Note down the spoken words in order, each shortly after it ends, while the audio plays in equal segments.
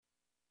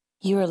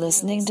You are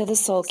listening to the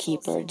Soul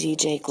Keeper,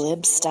 DJ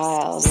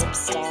GlibStylez.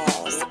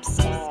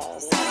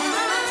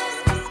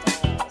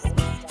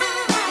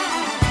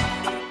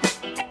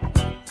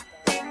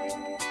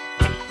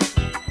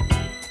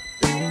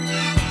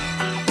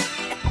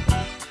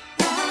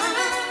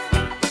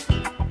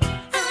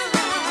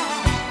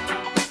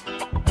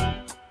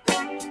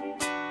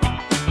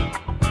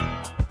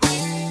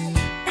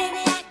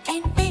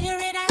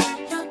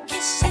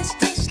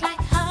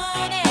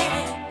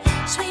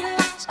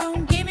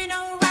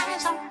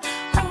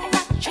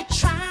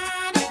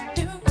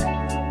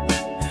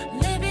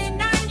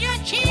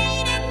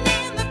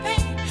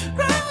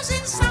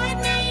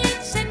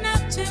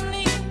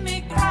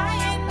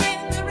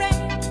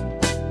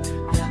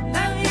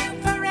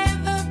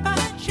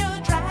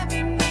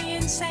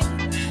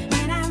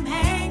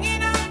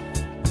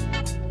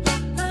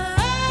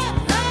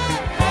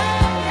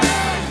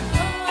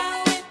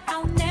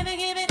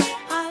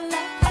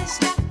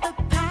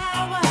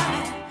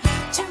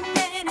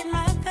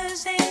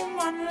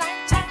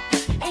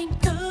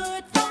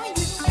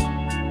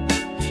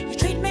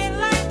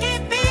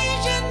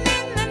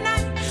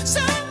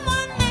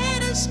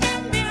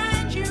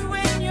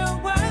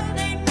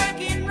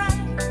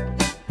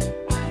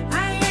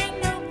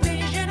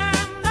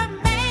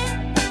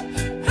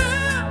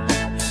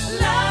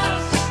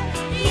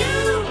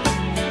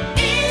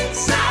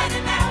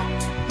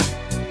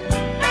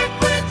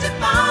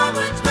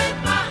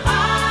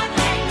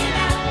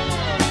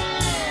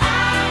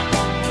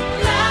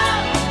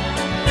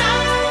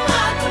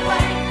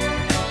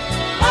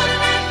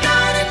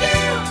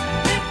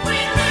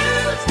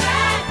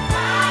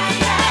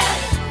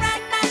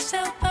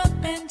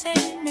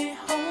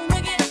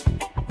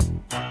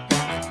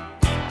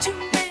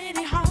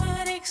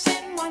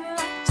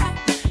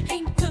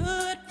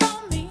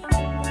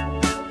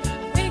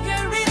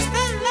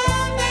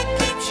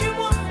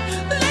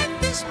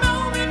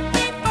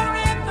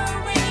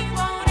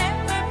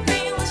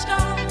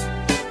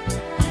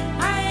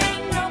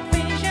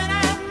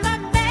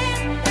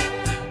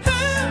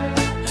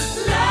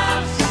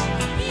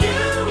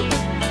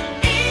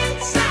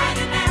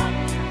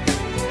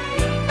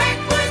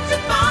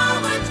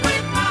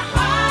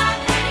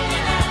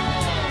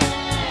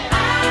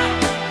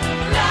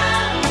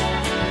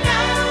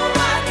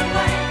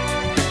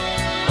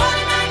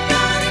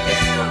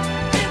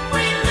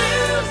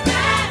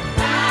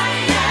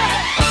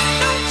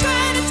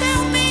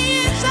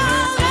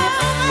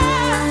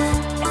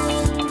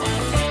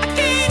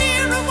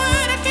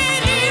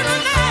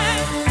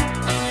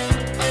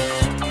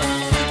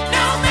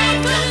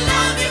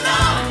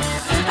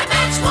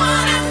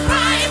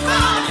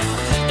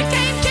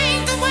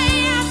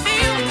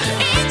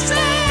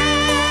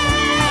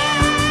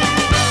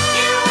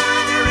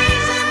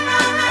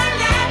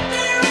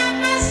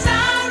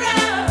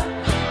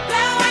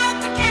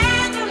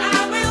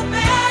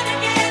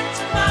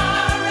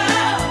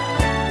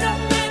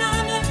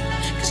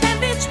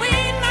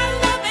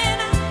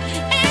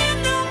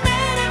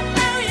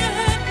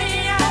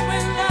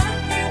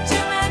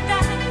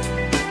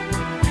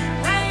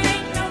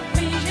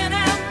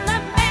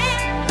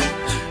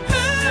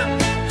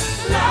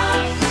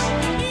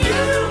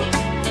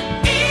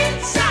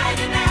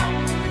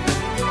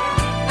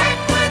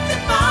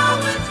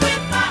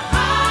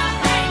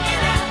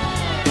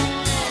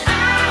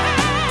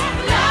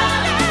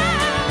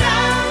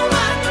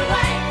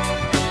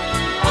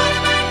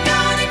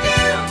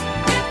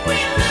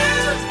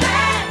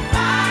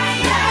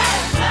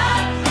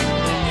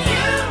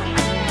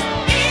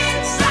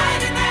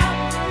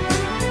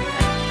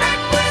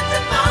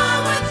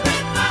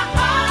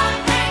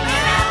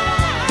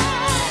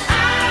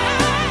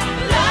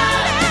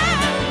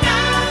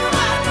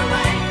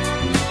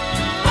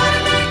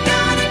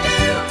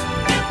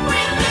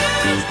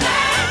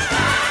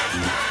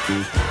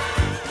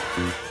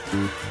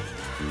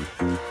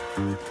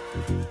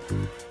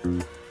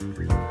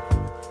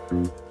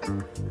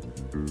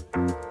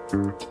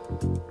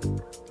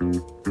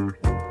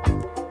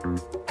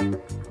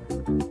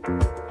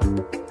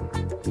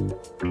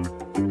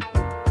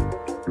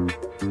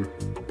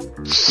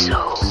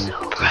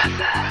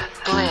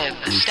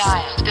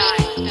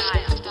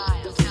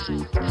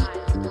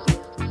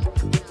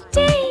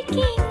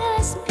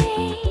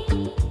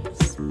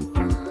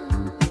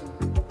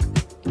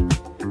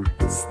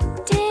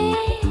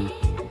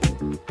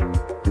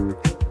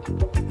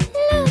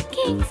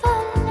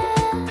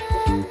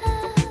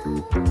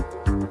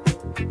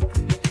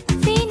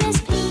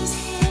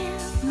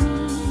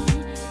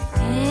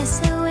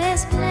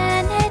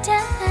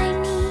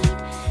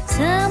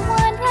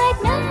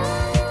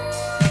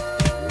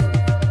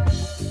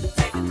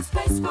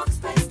 Space, walk,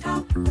 space.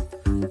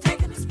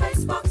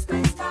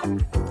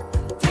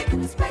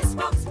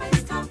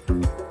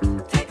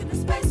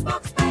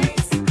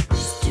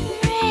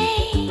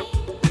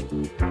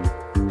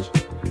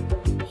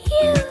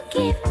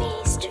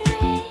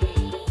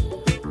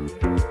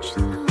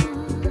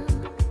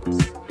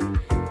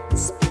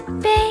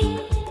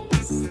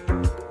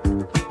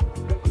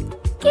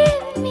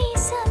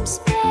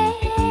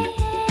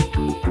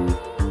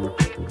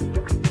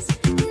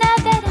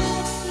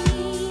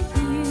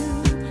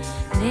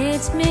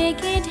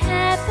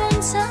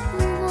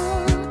 something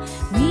more.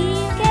 Me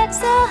get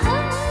so high.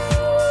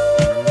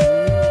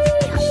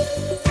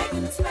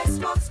 Taking a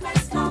spacewalk,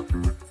 space talk.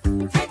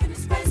 Taking a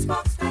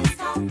spacewalk, space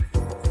talk.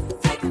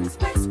 Taking a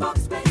spacewalk,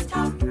 space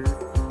talk.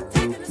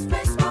 Taking a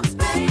spacewalk,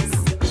 space.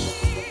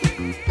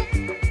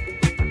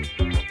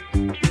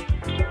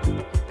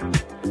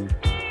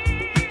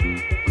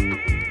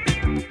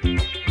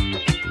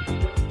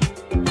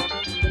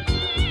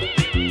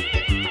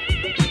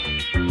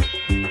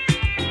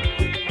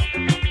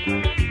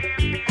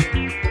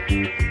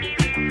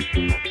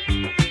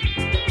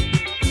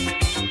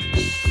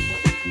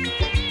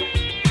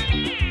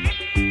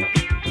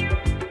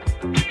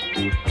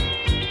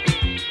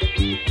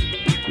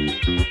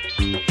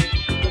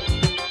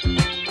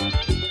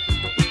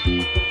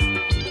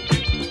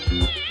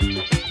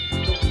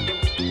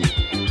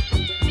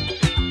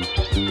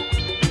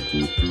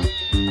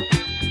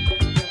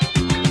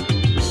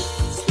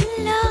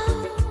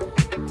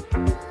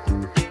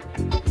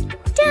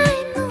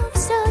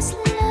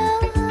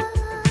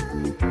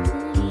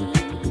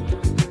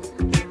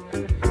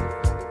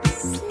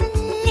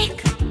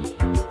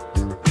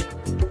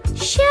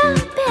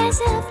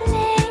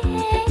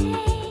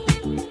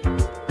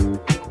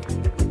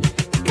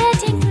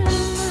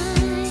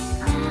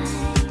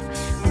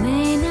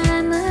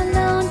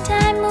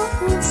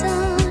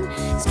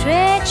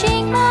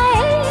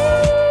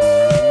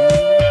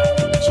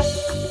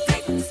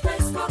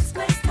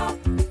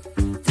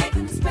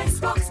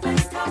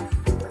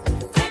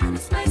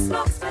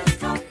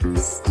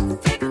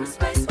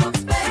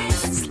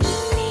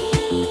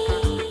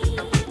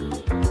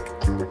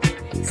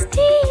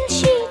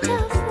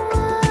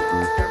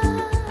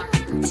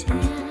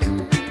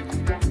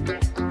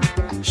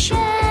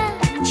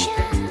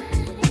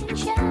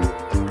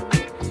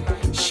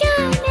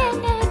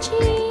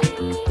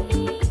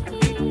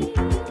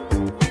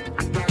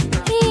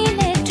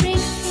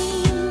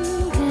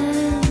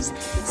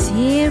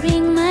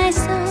 Hearing my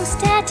soul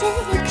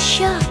static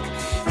shock,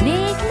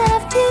 make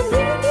love to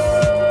me.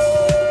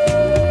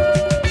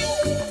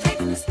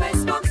 Taking a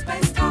spacewalk,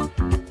 space talk.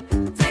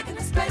 Taking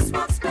a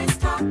spacewalk, space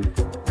talk.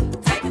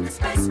 Taking a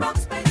spacewalk,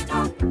 space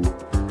talk.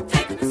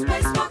 Taking a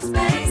spacewalk,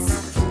 space.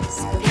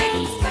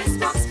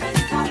 Spacewalk,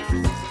 space talk.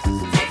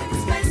 Taking a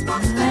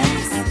spacewalk,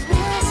 space.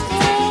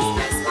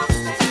 Spacewalk,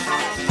 space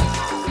talk.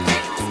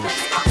 Taking a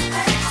spacewalk,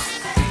 space.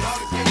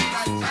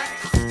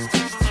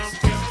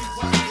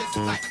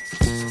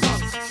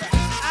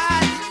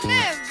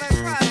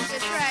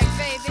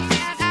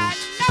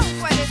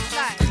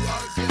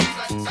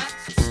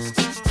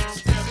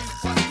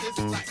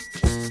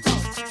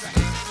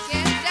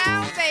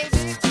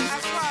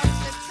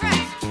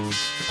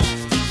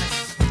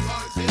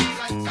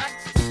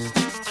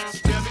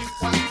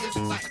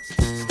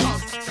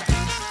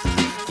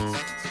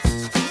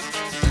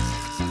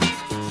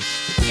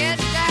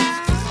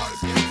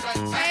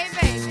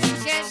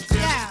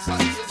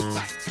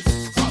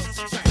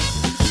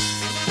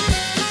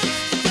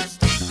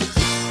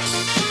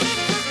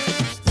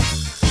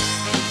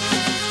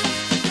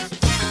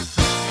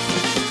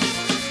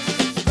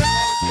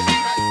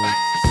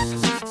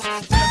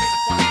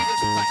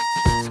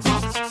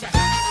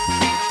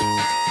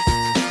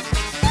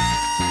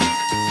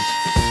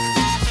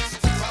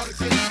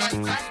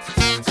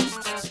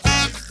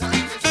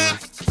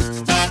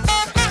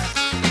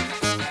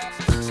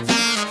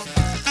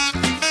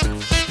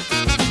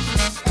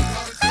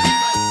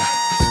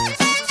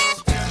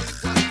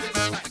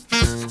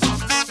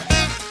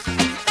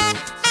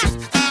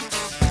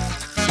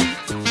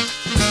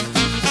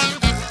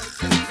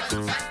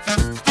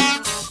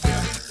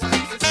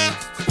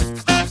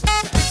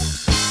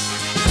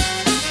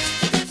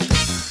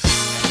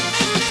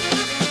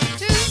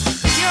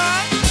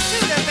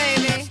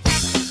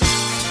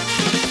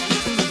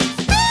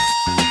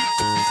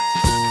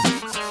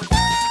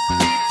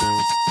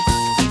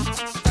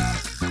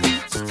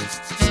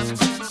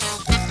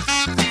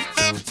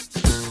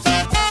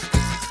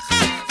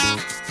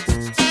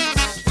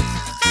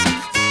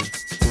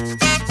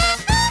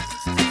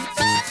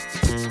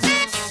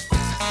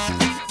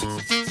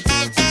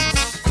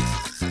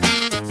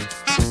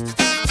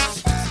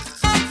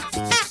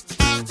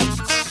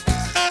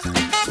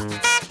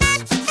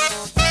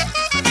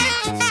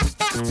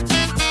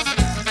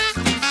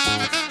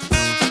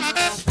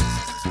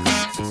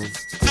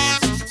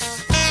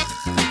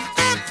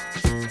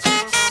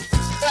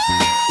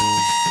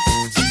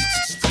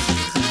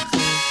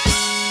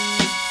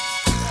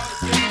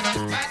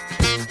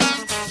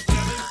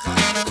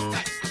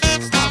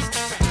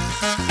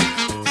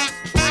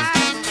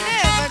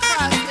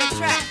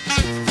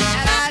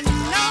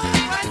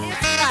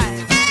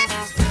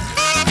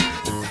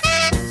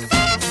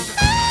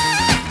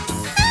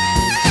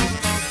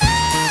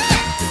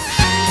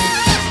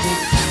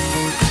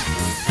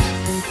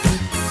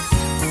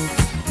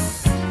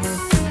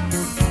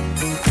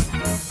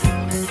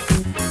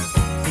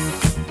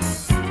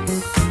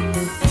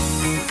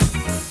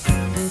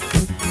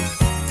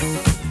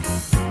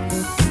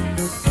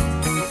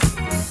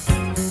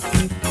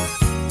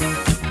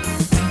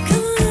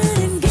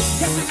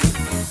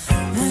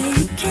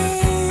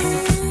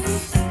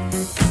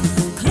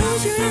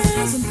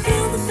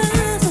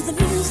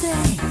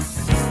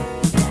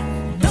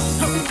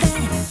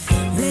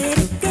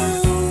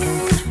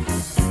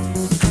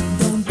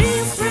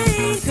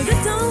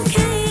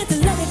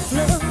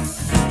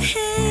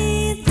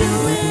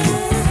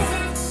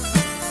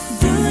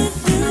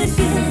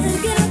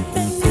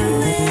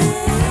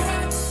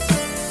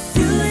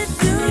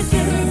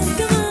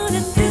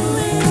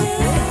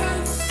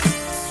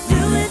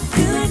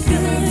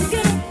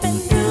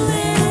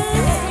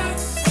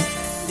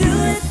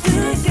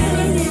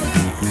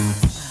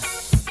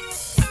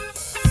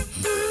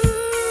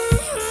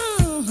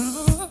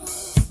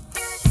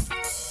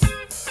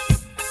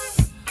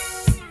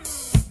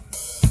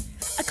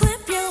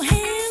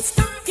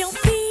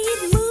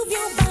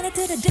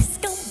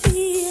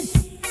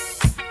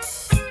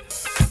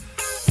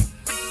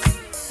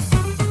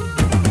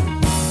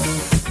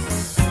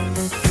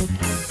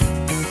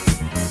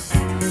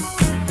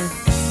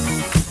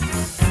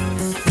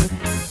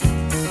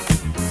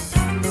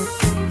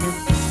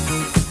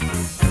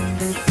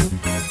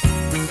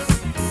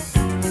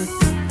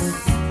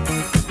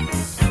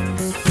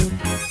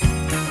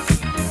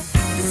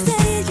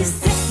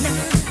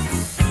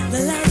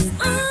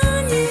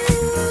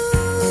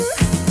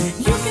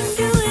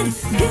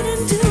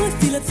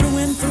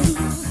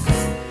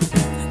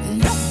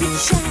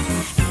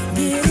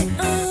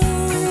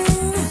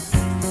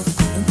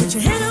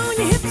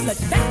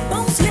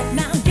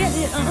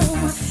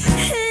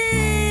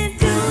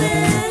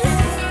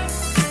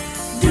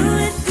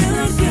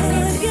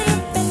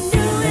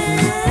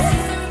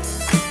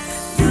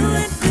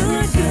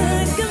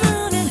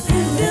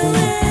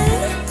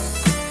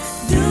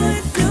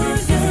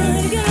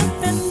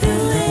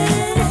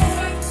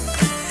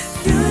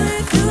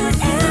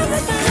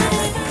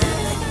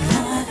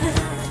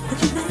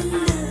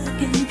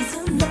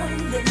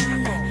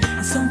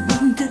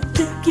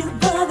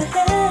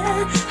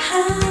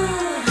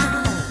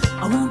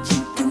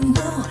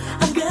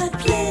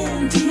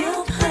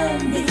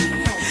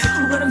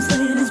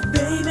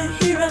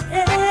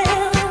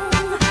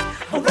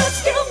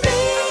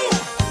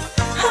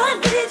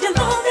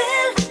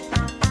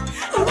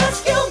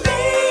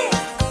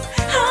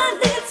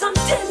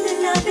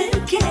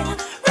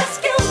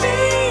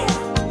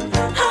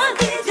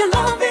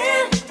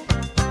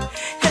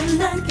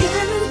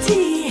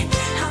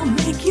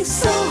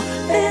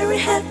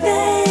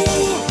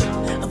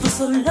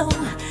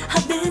 long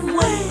I've been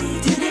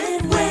waiting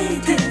and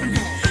waiting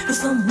for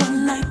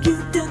someone like you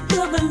to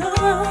come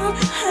along.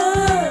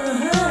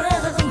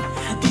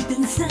 Deep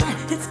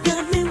inside, it's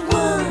got me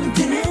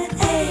wanting and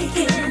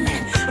aching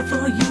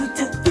for you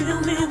to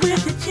thrill me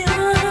with your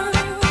charm.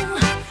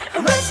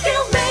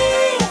 Rescue me,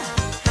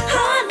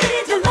 I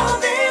need your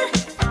loving.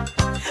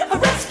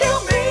 Rescue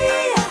me,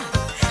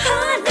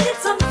 I need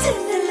some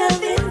tender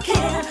loving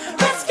care.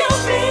 Rescue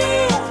me,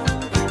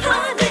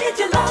 I need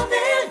your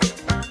loving,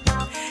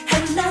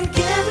 and I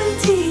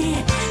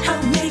guarantee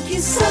I'll make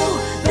you so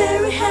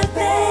very happy.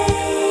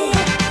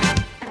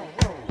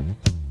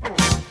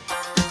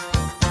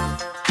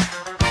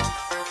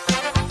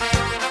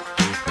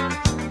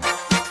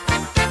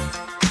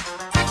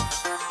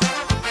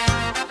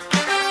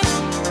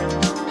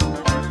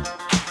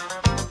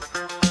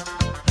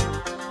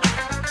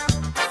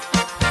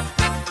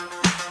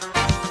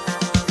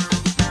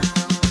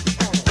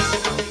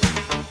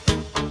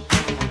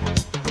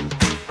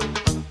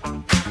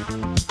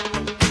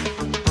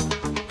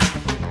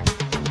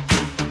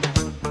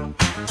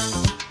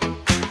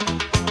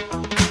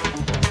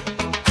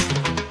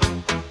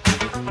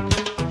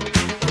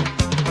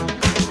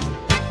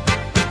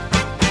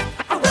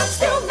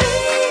 Rescue me,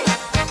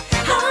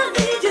 I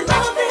need your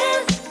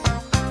loving.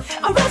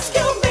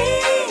 Rescue me,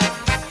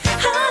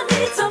 I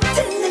need some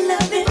tender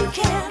loving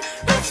care.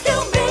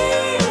 Rescue me,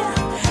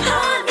 I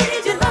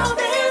need your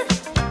loving,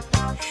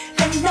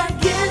 and I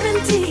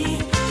guarantee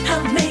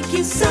I'll make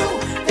you so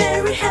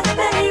very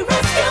happy.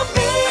 Rescue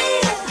me,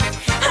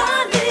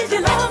 I need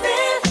your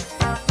loving.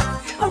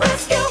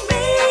 Rescue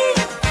me,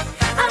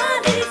 I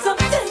need some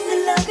tender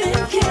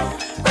loving care.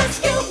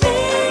 Rescue me,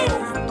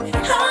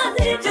 I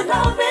need your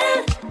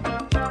loving,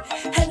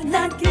 and I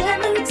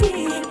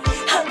guarantee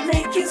I'll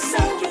make you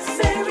so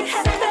very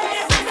happy.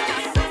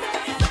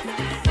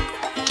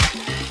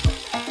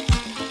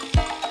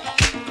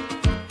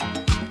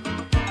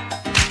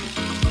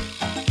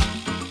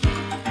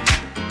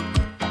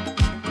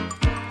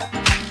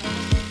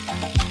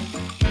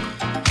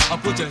 I'll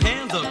put your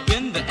hands up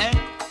in the air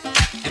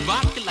and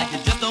rock it like you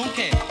just don't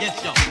care.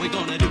 Yes, y'all, we're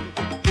gonna do.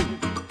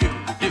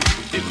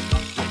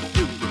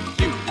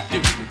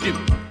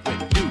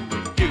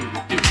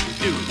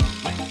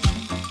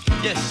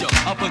 Yes, y'all,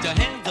 I'll put your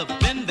hands up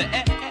in the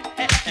air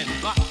and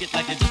rock it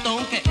like you just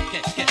don't care.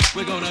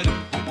 We're gonna do.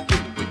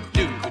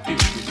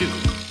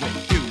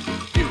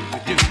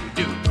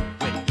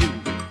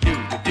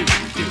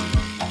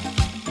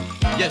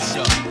 Yes,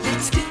 y'all.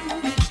 Let's do it,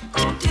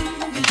 do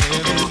it.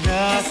 There's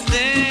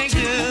nothing to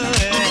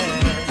it.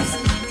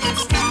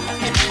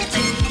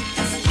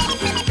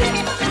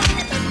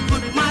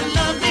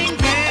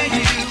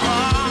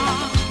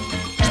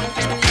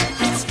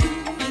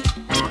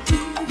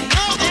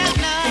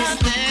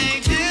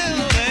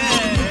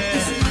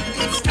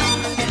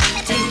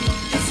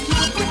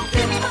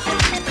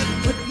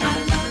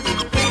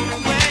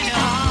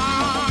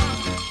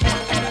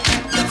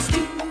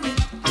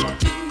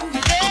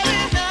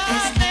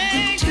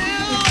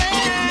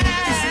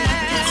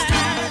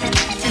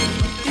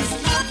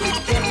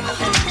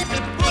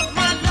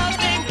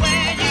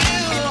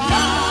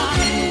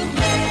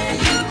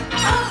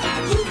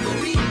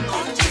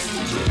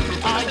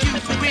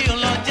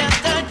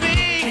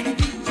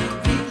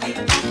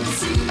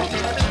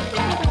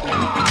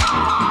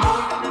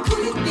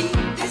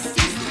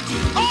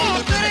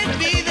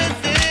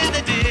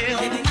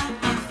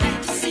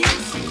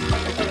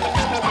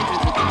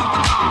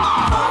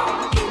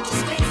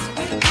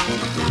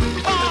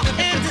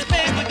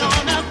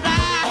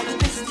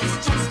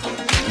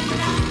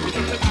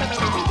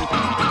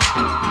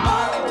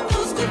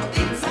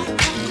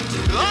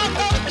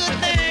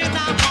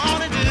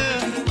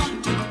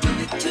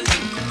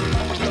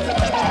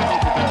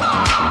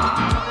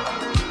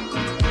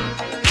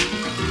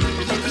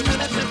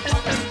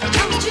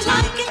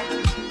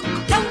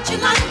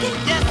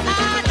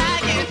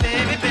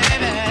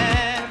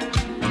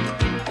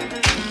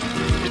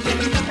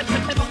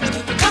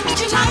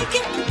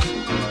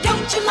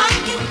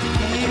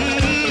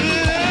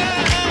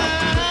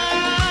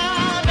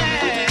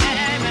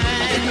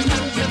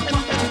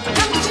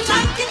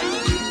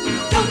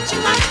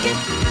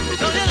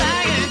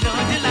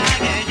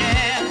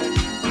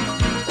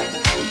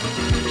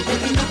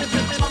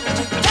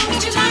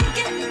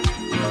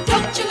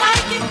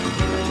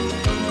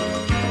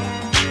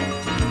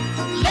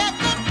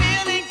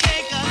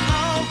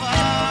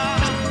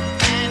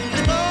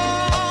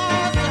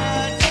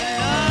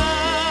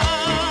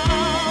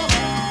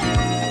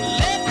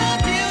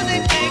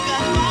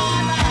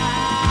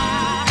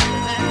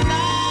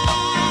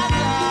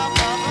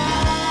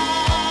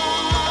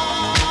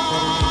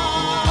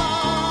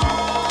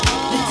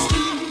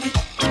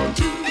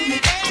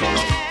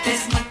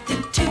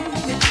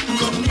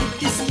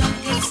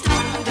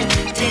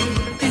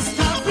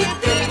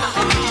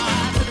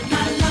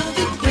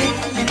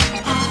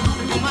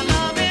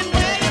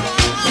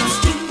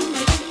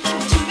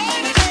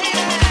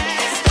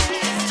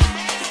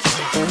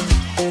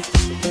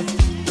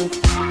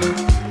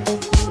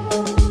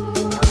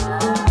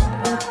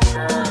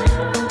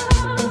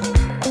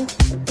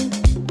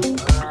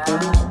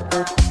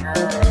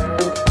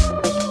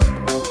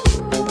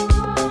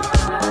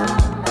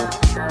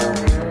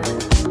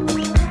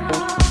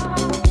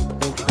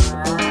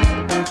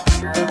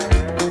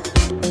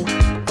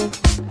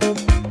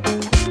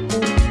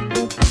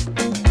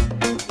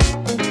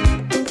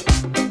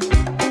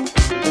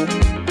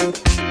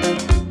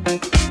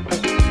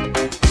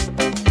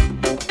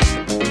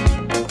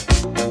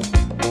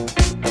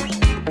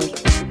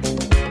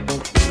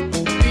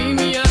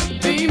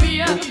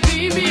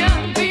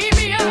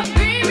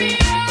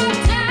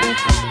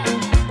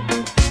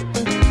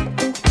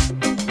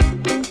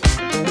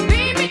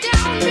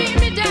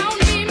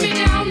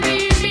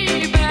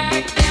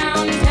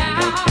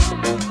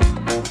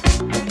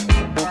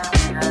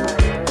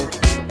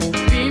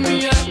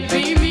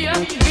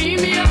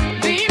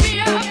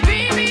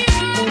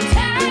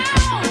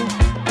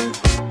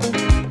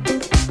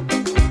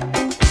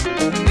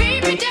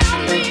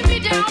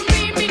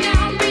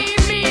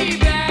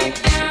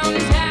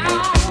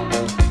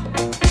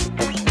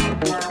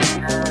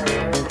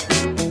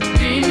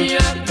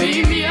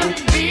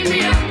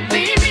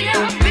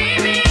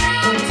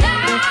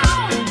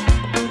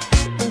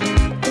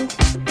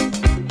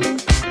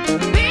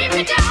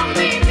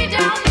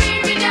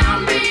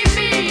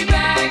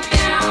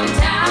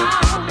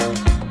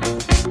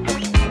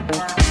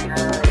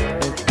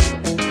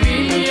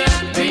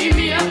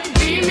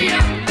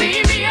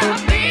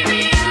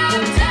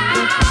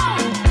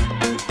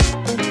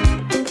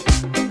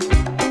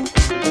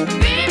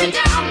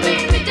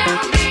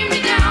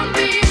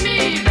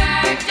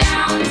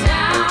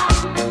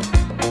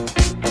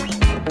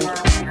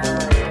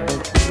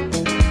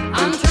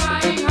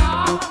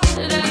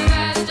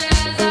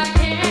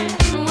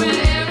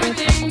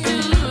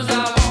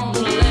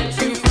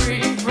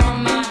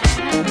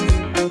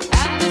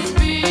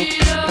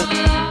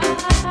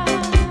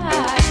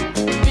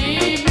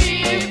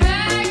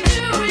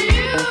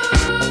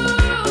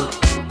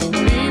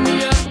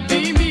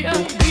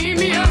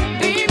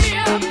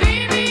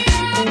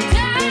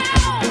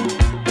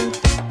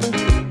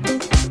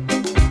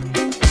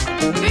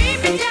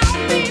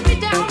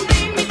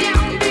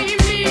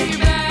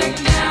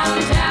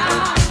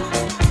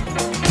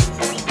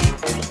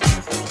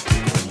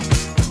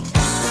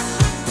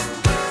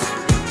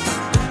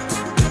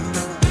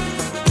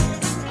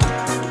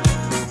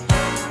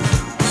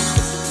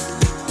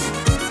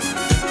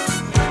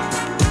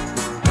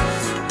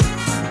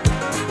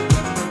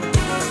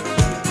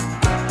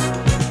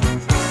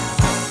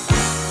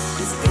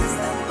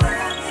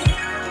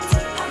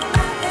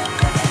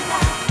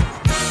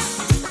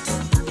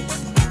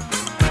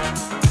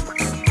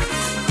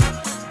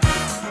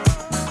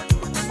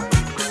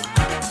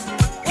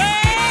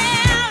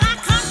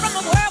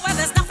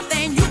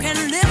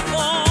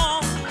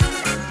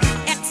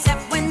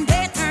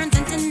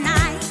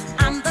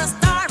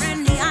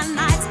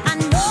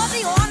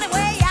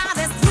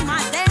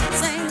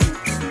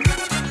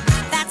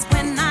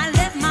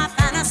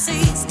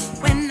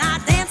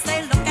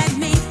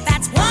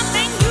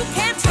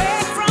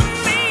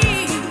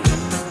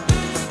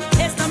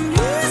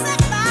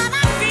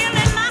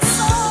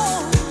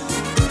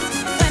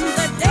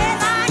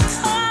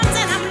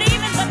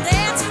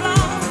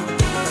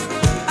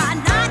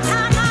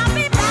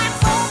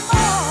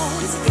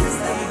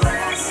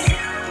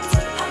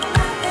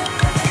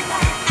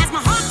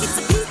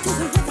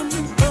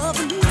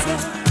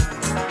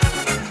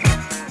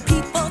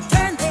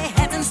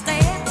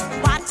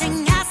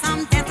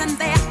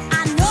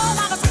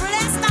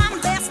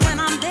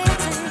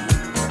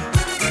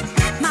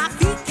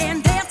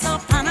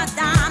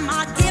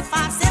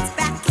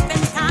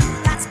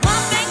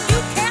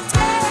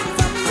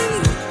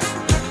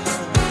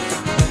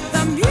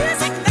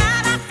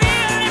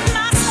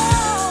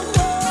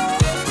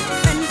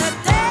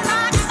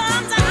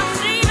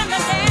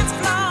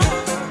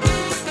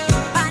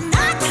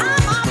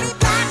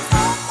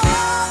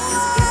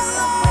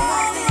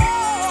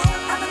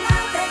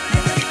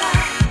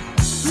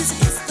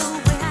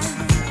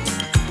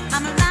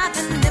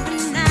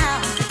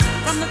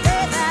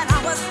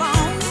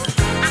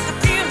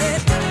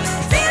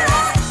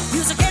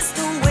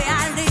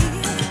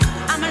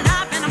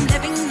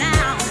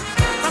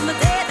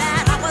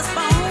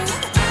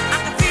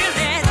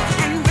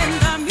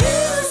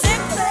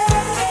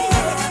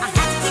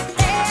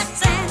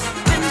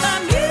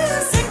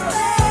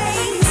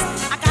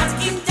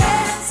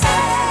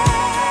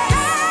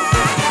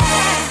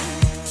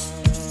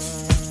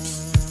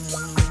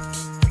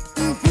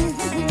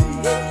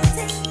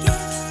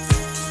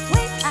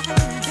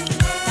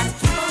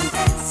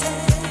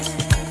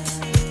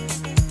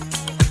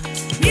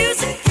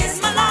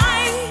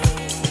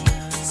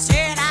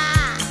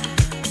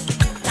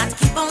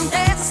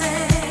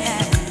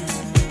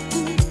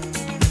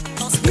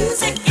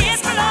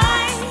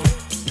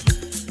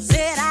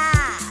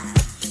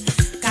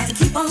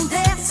 on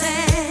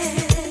dancing,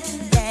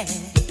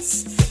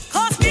 yes.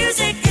 'Cause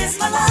music is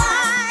my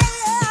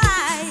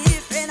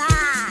life, and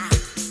I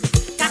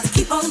got to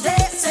keep on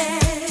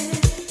dancing.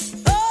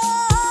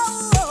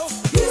 Oh,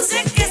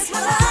 music is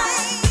my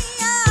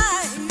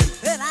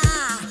life, and I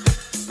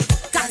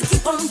got to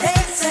keep on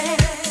dancing.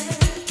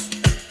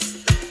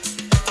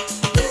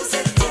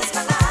 Music is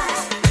my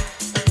life,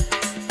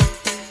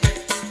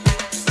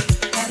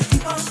 gotta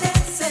keep on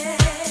dancing.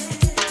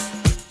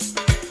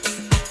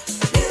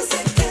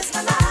 Music is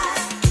my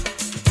life.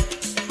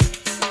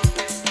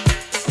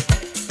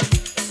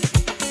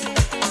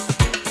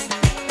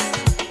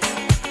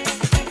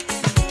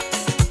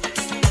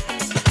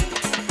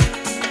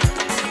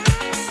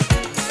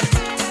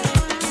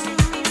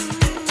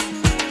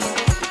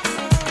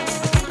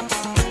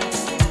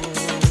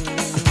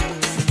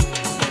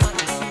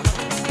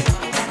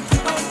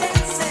 Keep on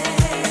dancing.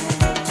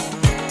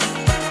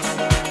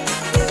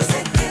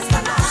 Music is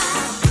my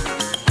life.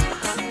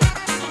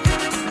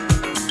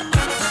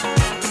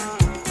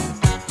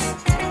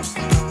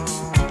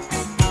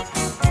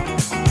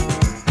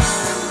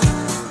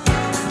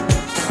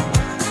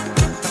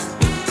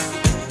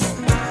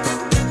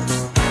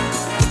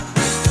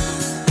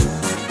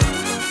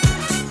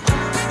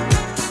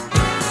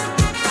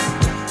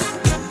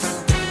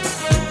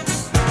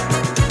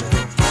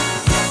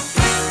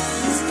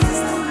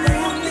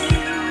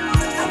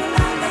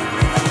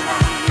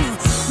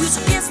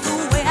 Music is the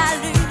way I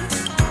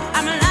live.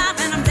 I'm alive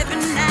and I'm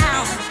living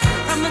now.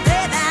 From the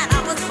day that I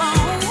was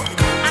born,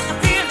 I can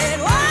feel it.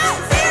 Oh,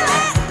 feel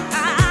it.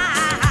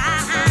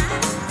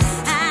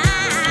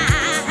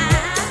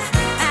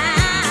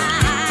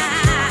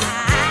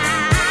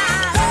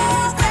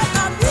 Oh, when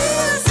the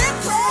music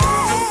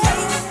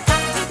plays, I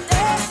keep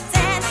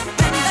dancing.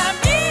 When the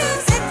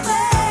music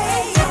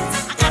plays,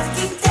 I gotta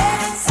keep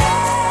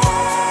dancing.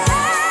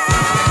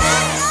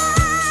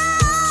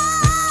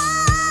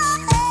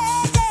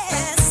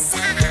 Yes, I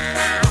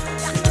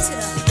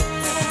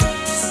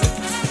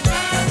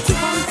got to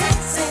keep on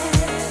dancing,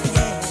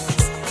 yes.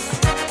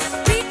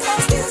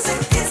 Because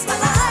music is my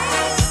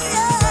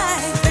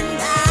life, and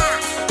I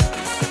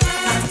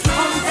gotta keep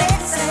on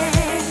dancing,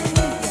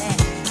 yes.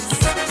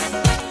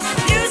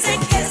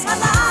 Music is my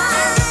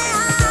life,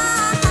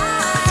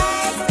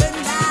 and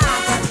I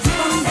gotta keep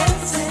on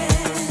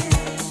dancing.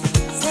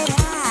 Said I,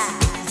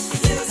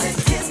 music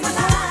is my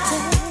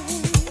life.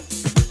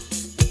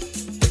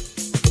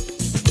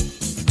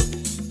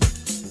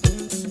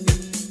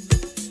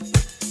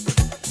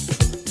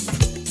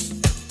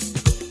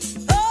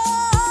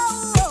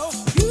 Oh,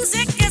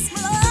 music is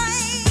my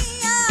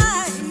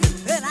life,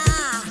 and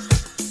I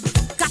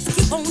got to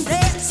keep on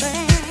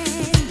dancing,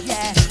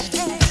 yeah.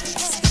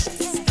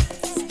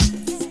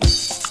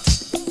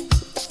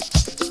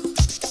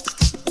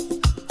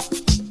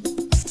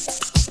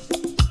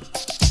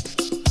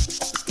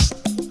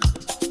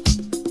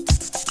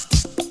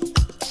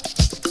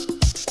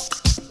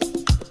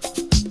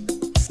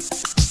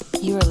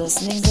 You are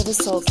listening to the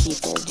Soul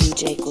Keeper,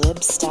 DJ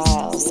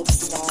GlibStylez.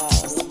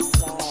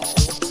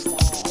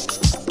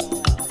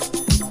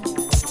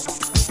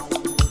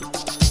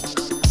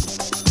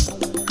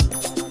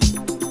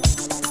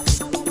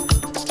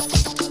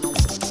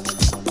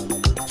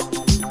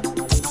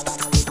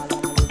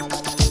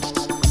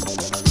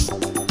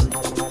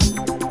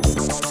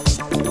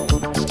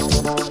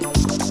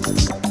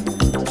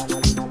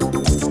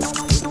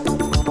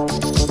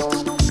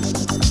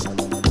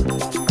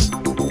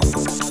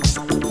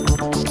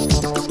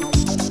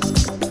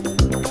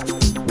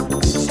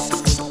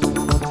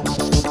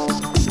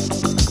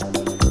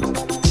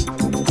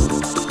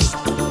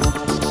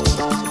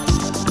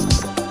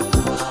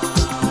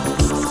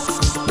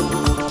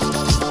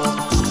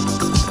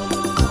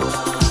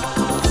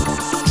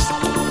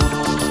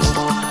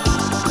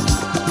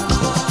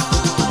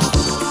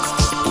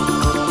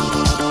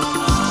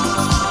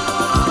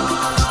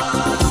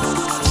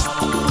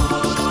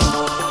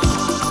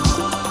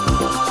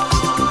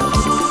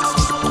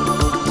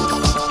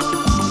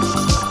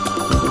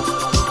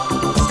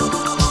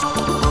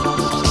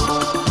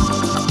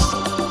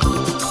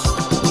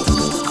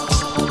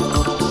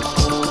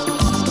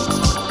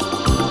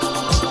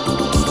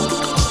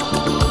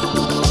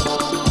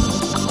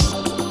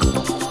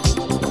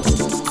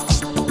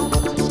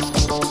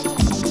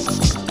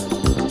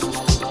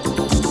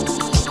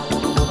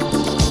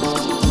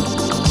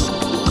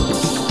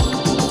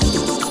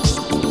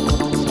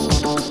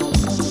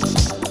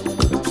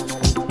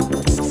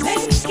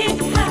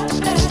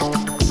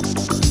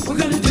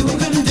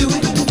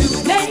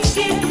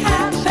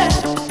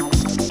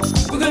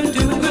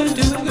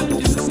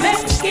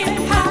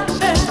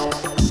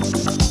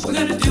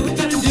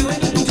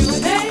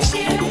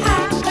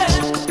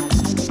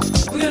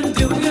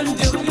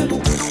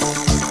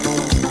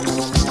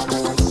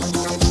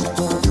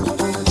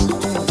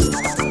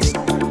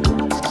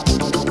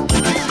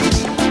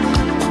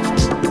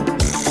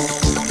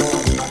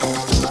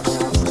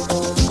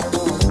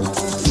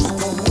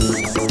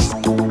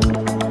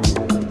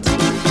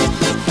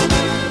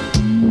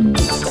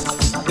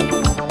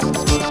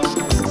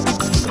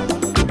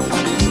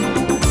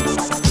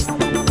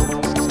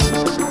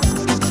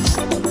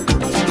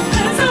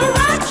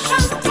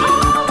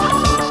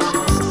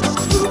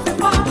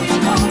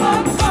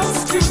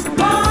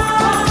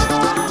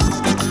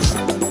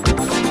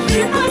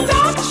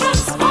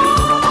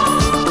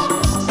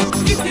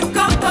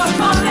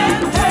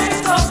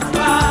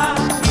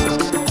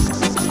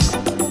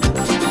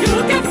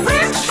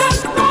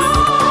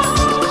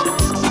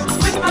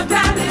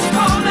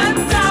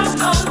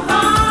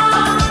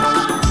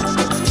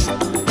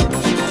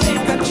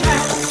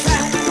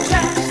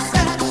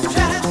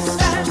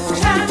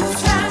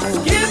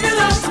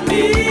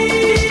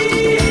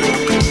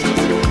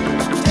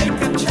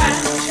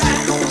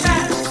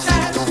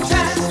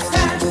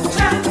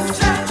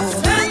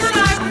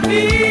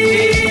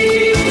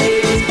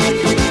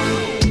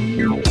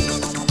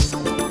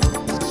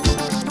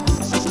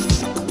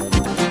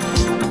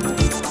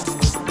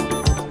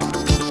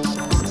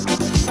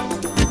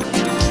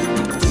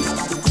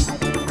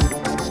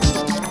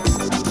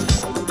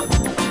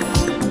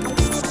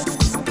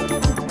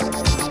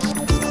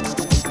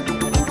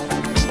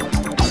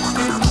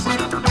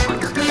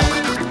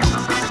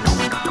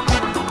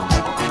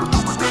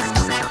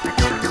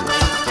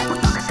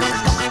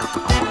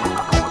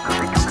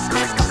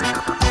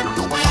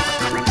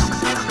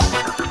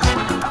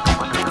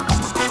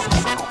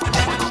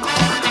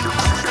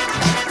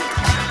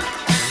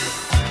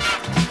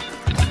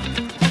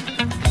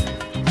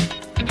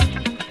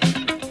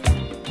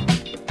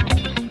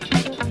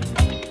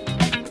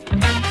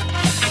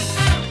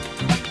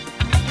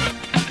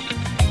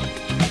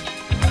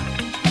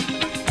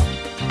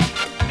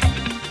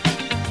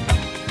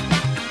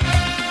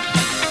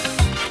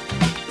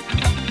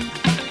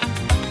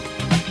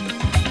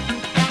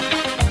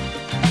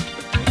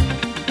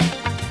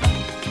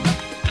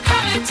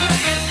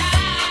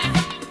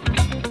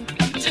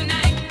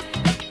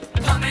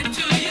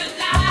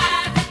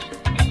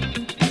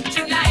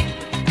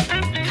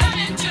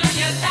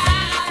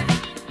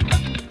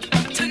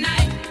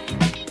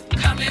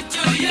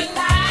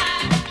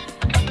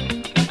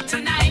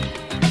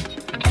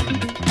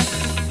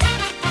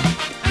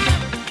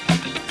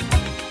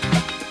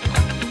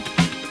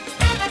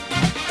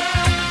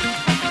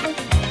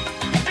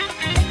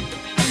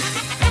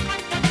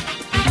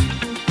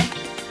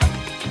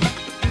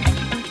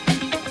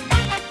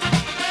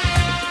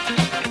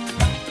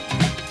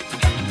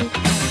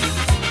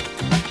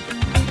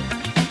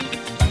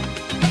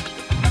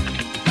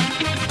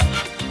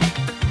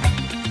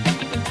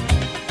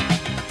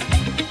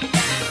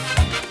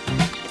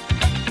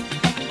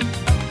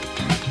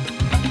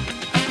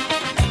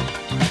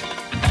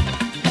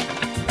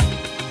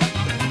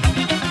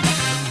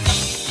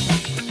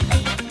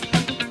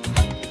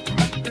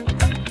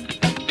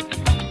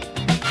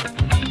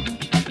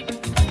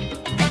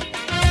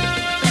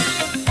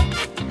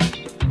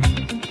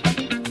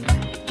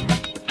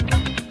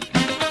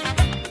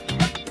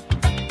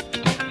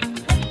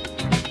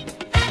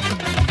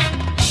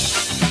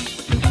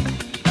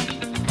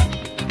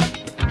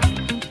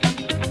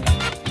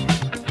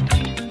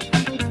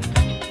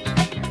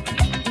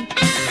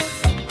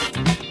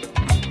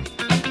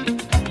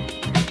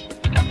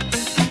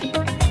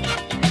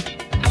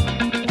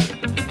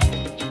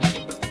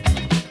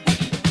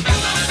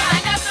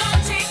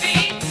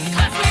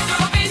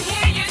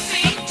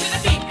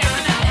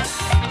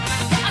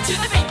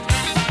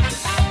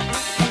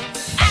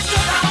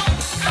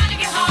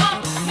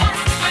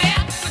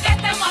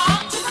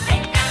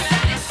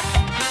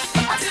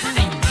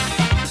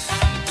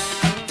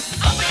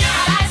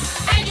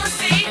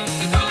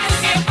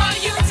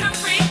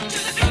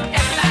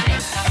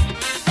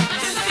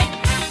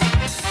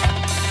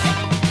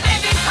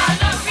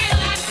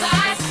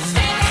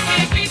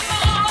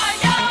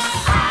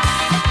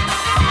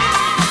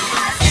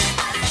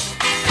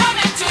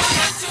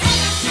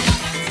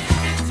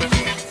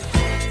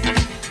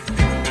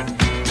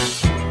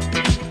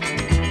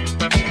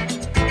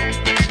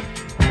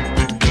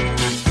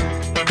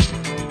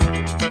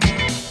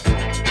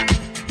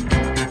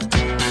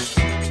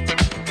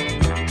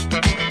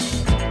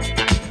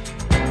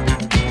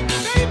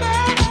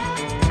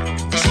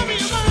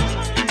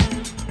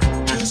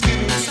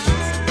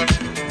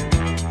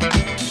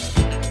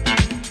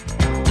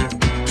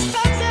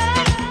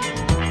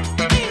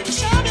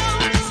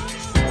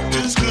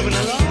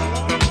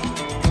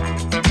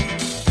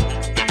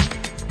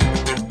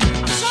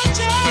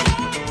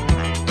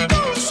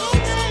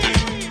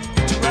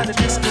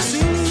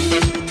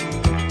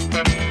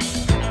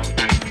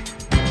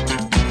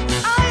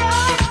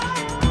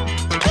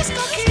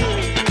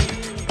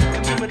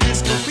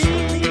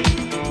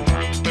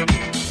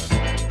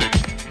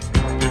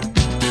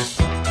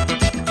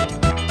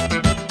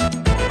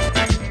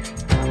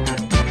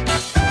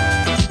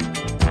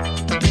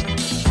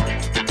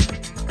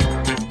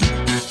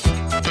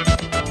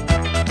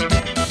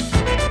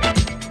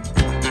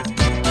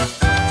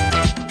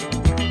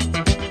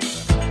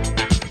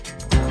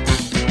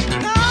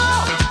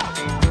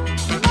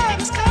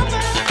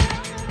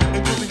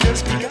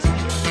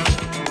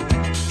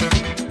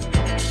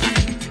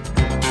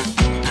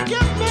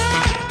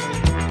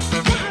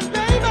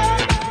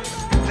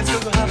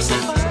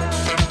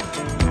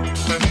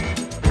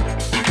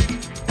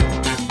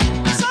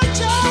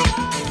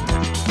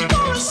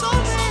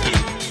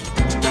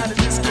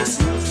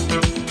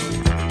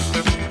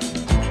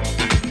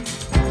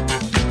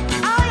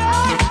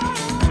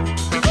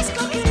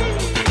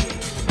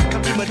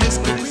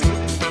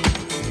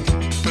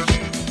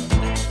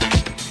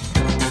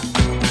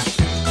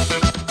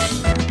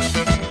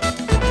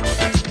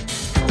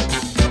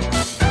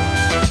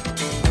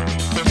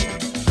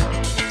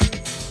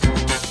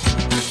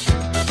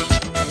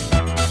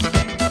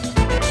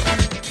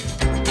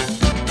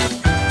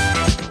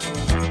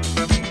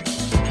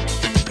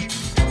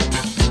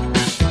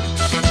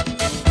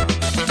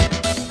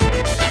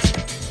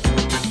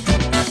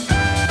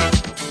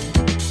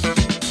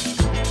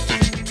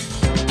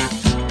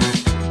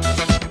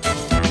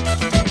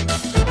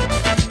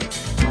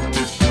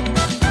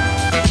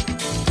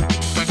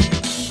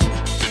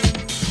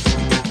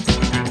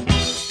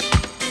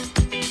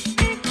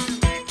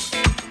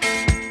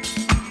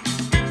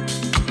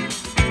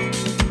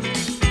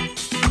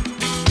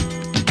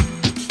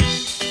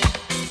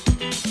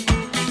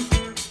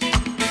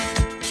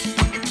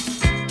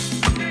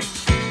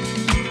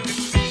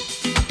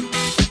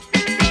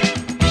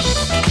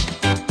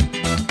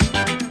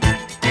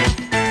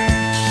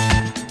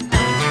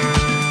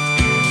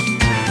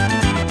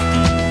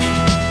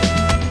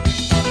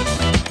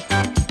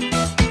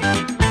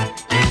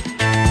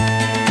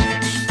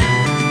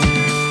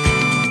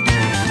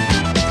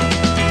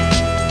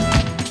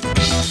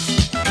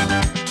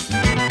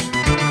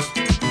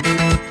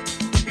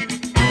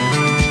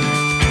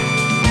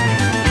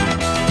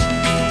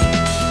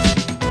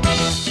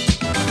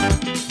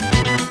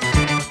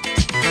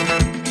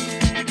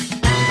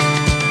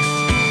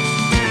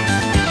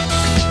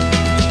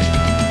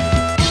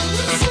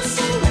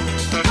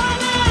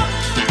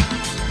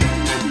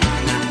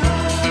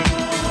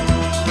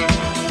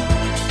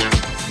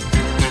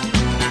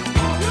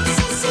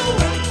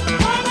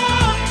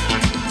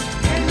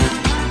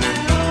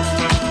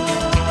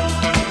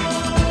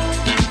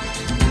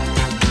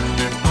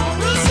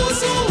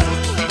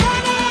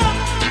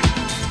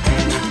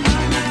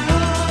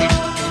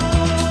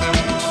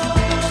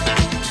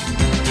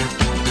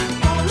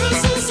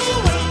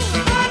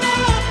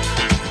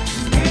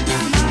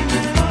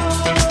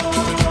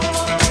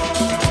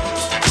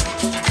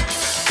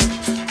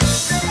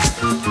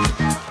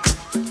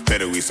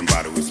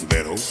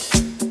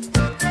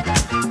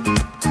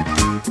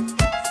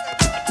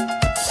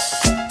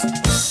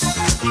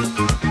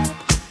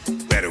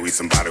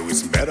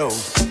 better.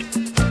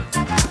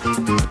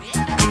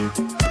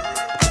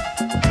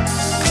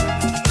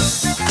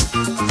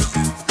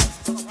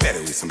 Better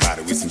with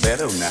somebody with some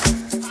better now.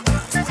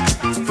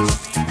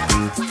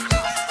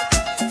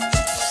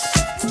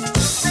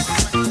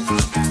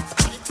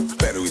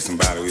 Better with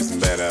somebody with some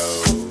better.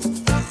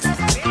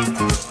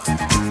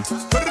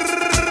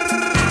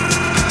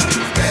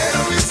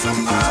 Better with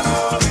somebody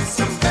with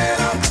some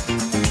better.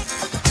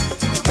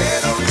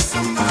 Better with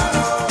somebody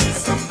with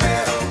some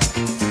better.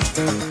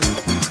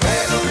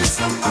 Better with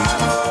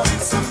somebody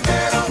with some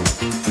better.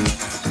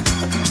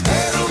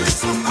 Better with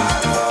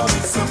somebody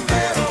with some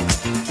better.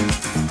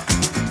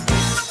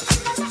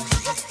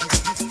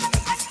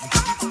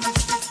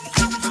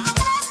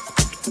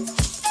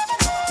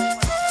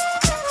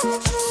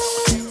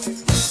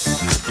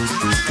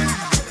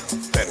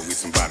 Better with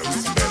somebody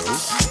with some better.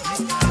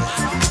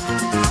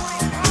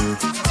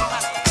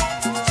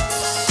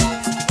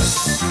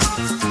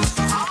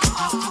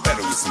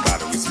 Better with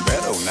somebody with some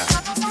better now.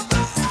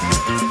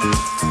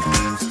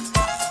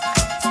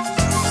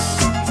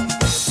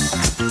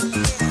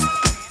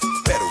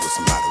 Better with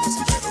somebody with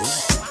some better.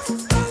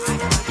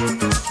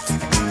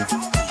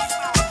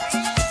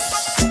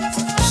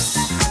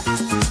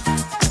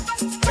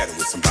 Better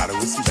with somebody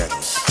with some better.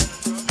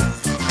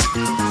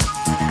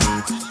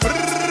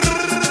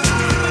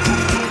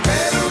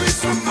 Better with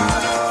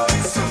somebody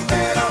with some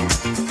better.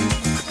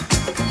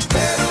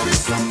 Better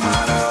with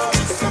somebody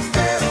with some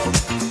better.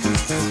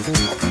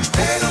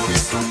 Better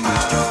with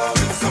somebody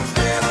with some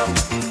better.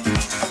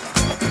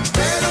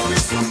 Better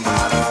with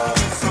somebody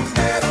with some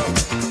better.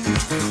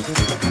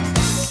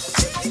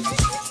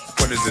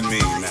 What does it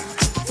mean now?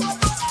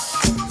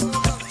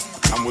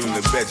 I'm willing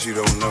to bet you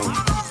don't know.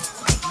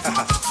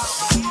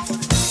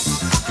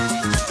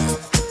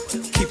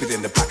 Keep it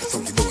in the pocket so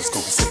you know it's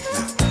gonna be safe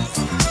now.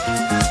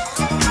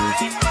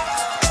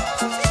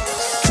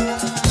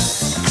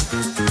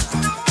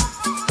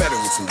 Better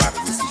with somebody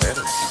with some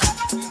better.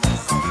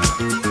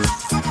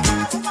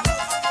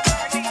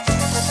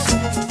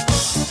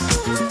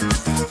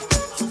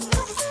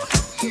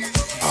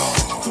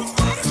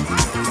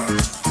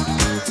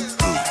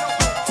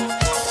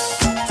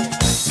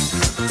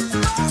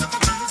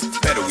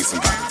 Better with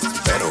somebody with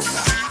some better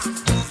now.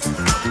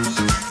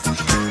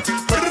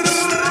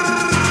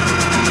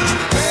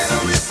 Better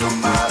with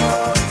somebody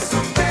with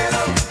some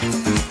better.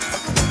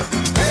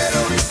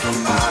 Better with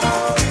somebody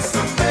with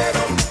some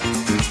better.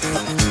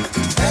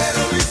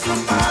 Better with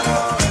somebody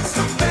with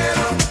some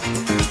better.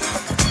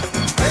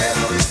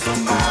 Better with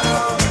somebody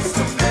with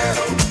some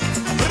better.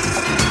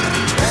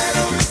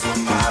 Better with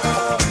somebody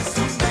with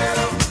some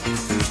better.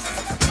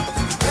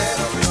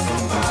 Better with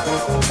somebody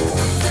with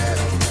some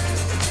better.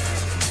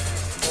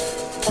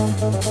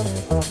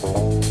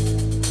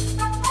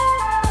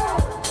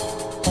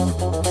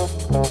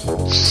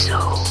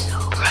 Soul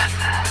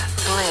Brother.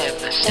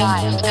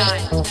 GlibStylez.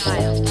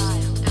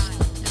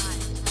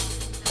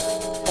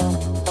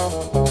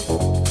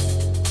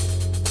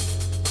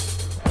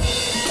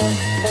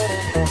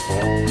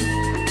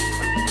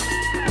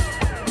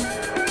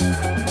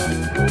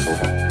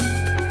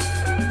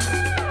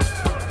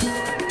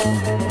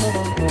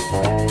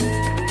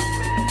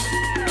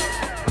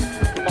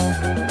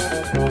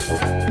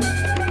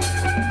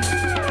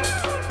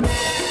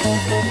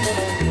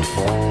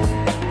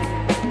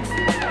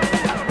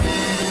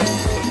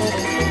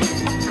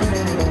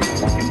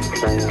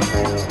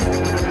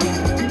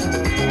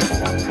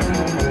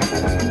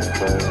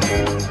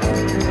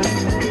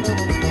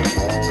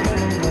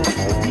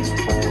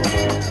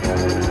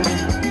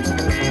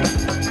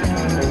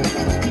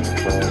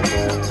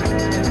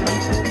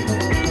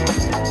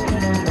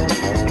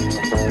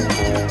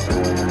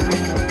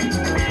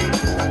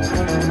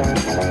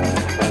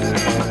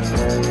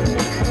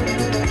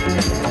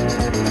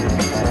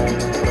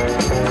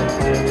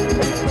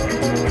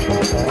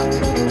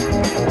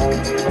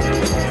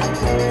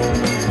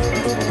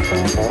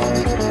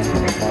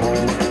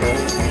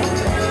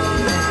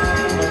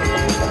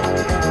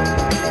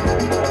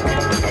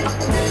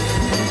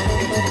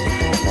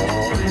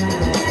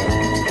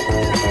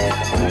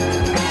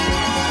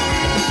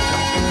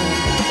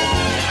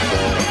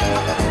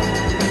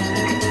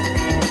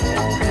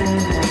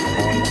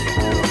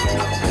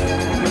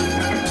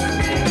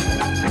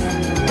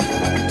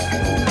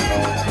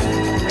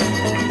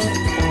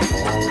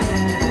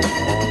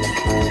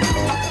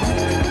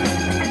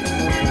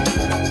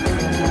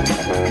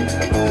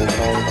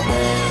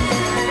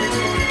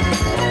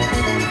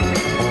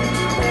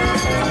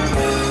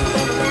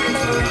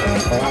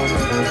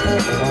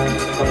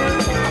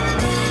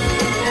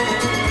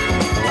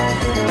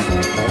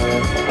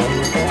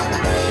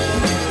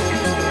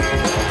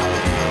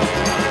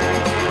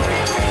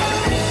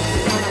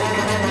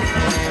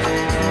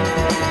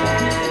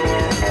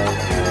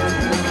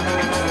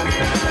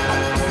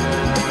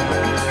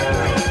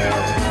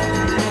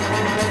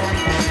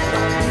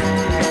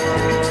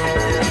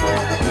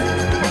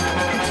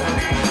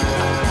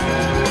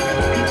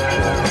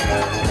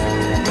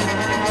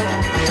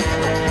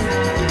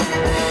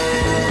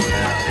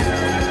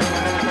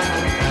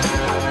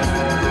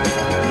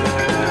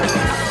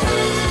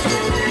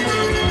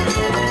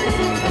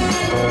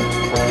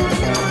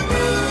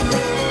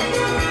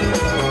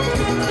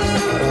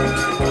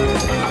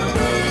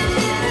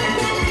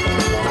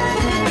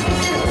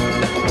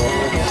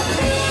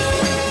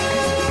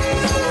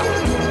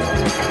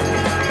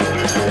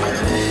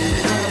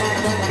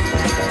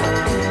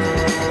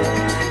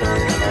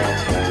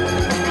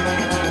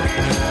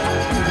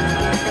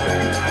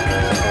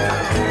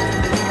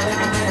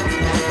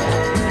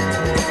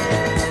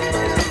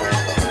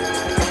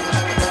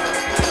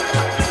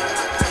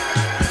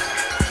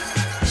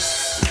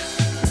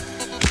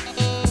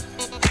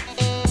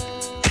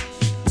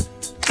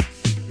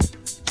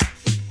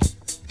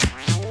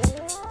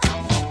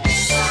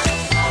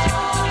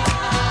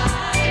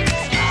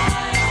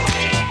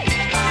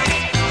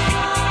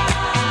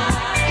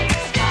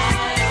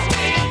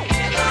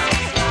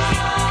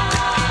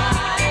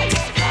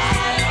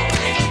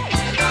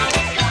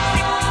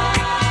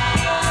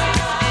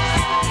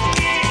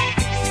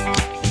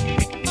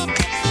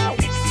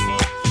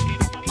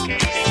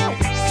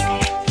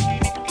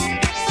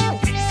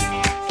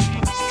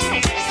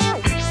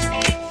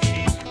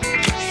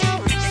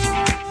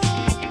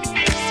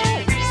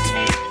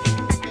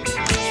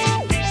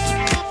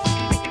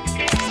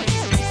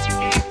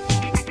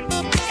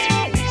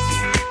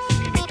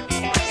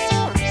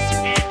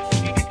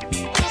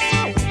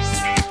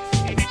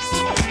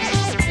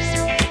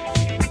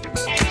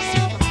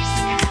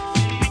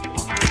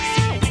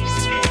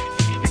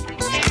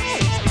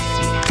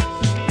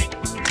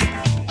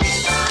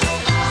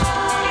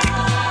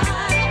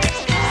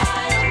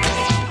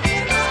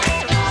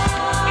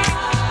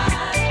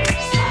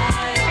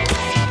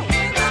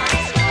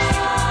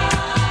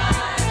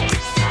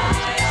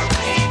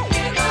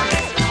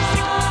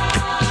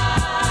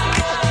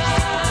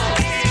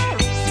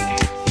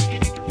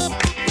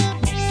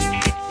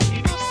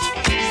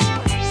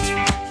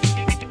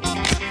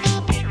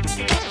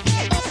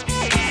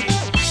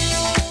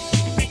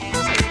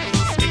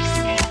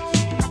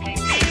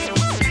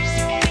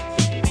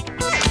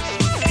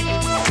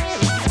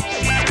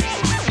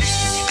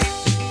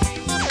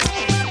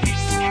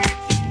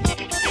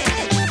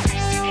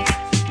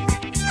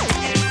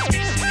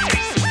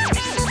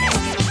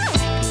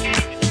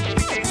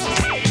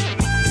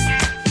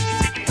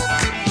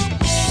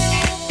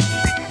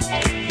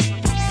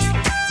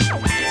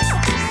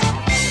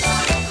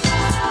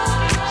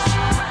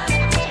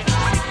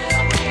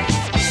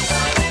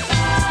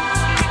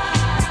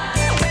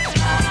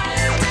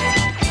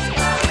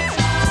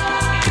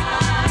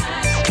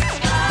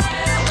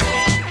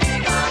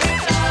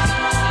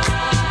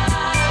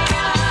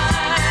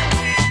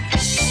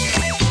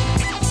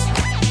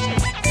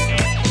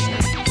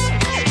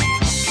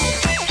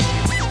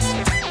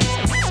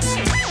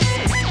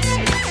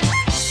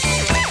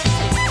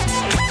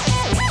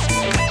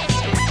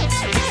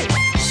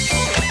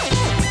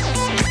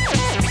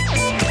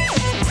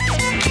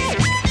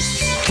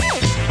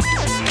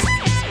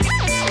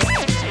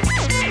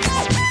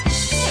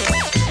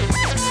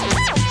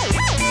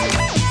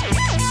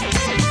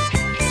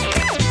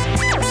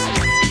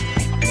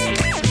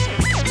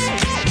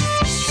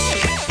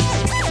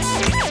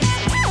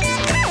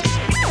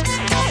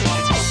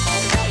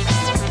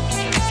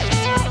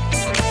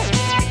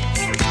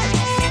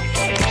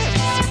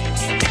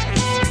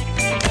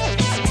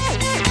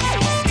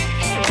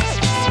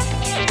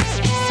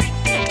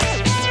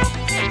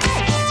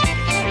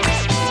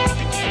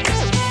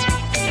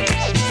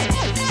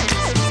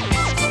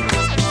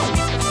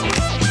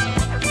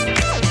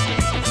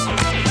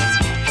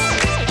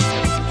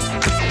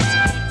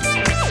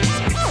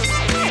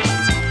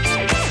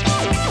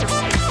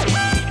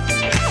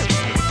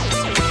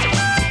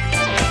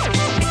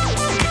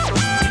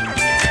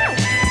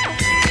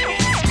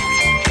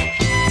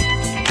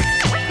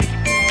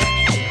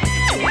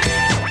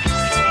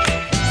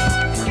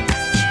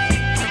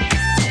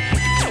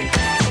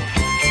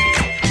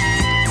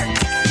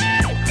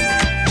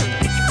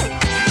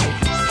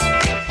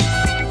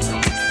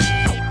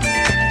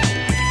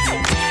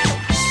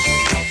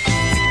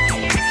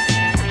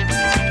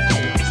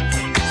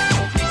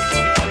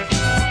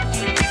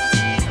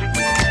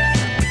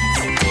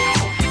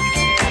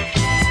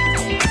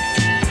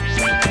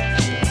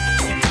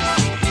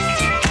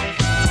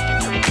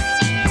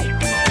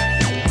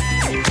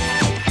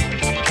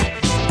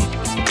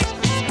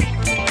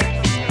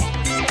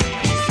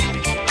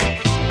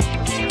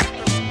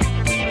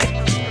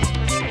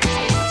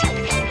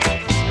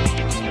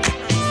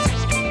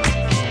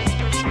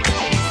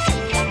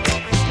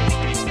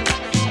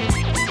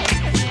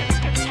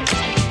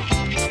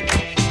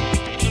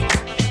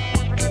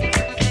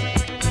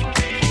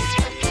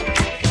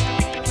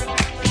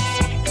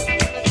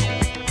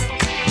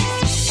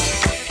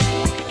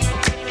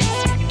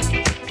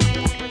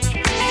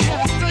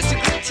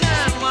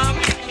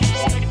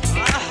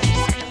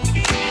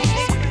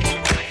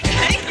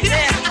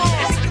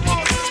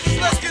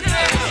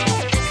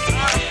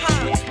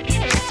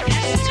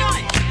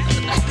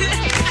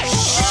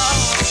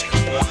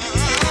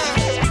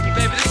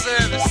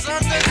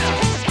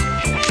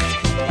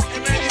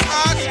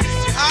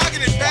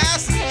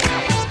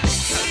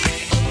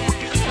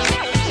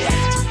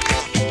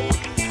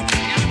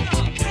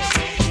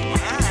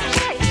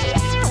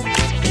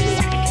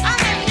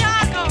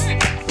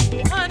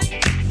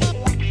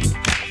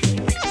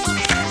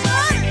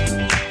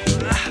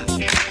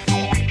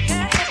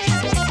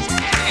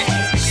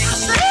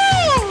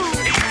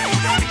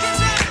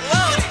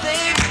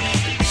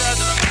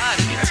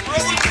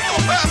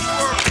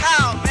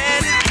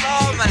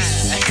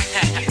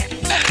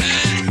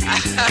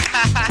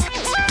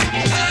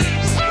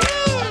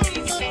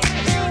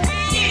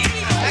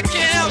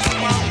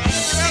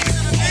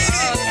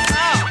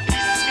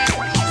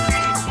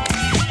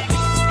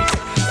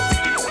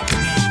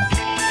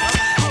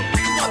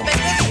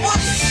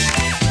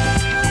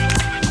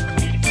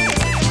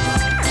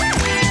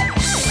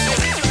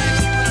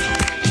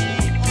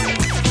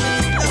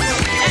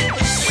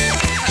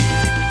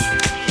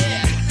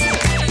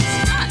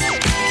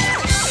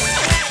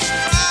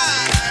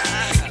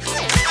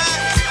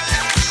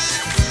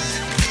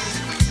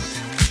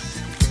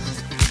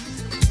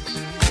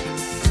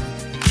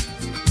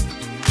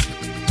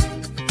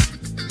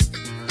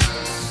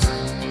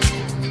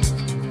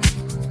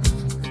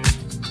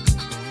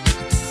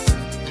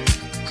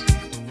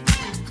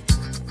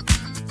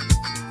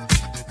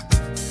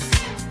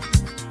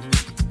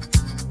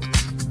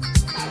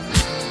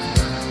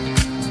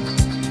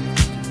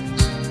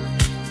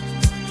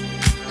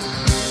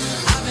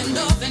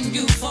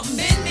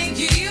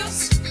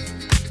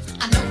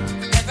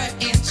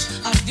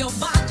 your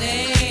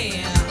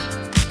body.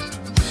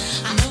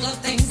 I know the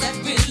things that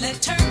really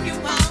turn you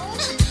on,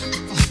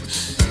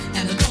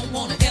 and I don't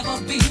wanna ever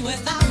be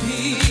without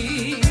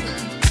me.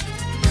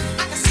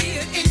 I can see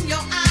it in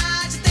your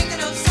eyes, you're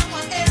thinking of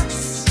someone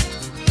else.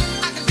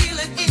 I can feel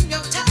it in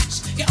your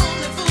touch, you're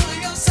only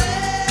fooling yourself.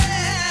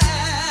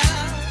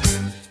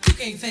 You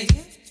can't fake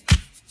it.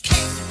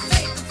 Can't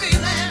fake the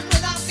feeling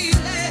without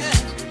feeling.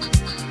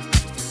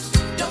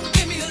 Don't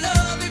give me your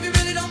love if you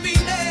really don't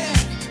mean it.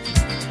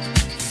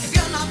 If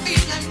you're not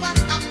feeling what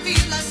I'm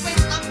feeling when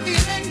I'm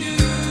feeling you,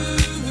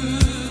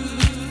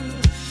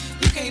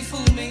 you can't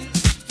fool me.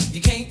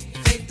 You can't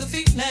fake the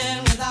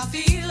feeling without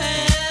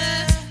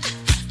feeling.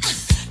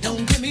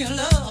 Don't give me your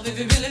love if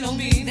you really don't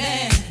mean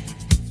it.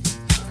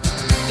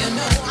 You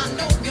know I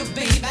know you,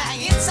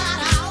 baby,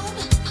 inside out,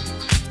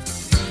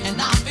 and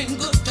I've been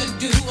good to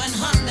you, and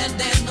honey,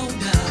 there's no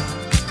doubt.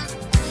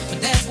 But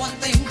there's one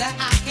thing that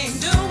I can't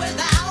do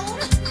without,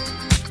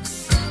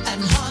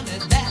 and honey,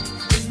 that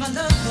is my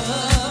love.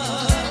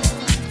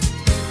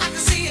 I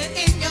can see it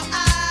in your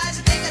eyes,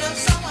 you're thinking of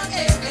someone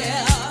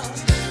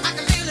else. I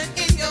can feel it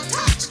in your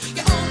touch,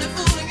 you're only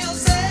fooling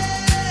yourself.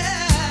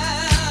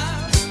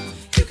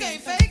 You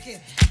can't fake it,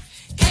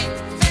 can't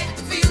fake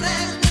the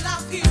feeling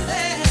without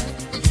feeling.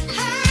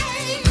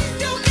 Hey,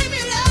 don't give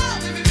me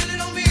love if you really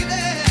don't mean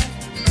it.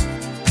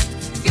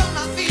 If you're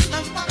not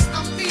feeling what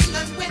I'm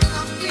feeling when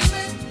I'm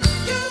feeling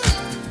you,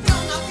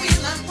 you're not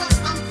feeling what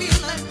I'm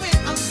feeling when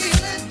I'm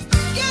feeling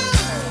you.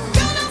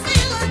 You're not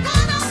feeling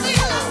what I'm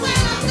feeling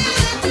when I'm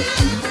feeling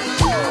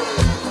you.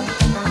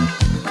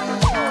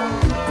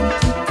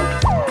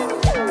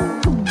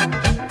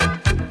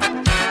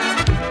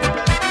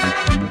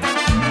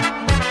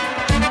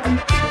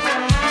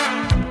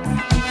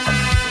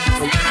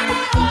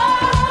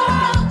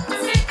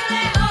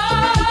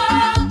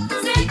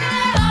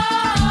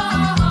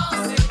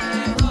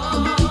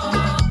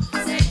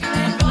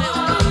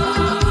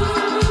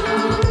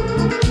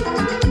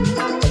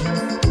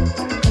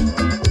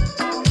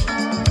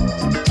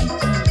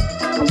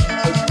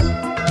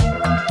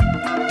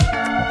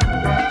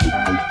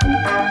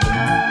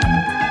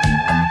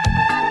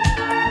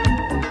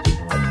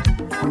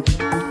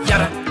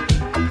 Yada,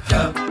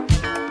 yada,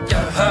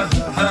 yada,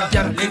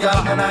 yada, liga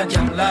mana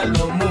jam la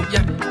lo mu,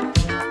 yada,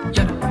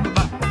 yada,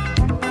 ba.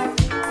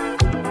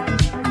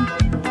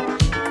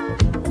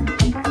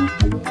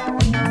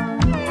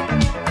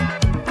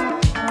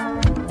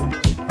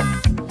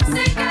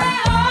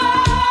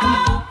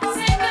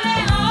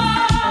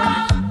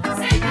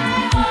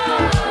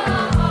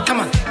 Come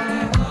on,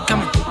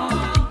 come on,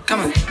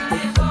 come on,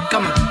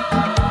 come on,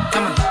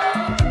 come on.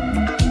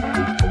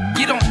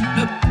 You don't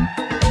look.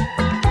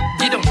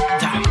 You don't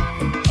die.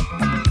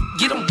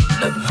 You don't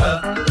look her.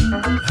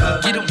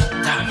 You don't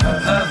die.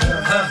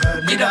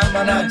 Nida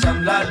mana jam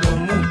la lo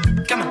mu.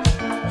 Come on,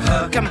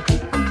 come on,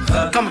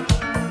 come on.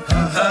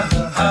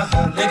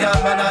 Nida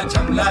mana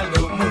jam la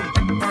lo mu.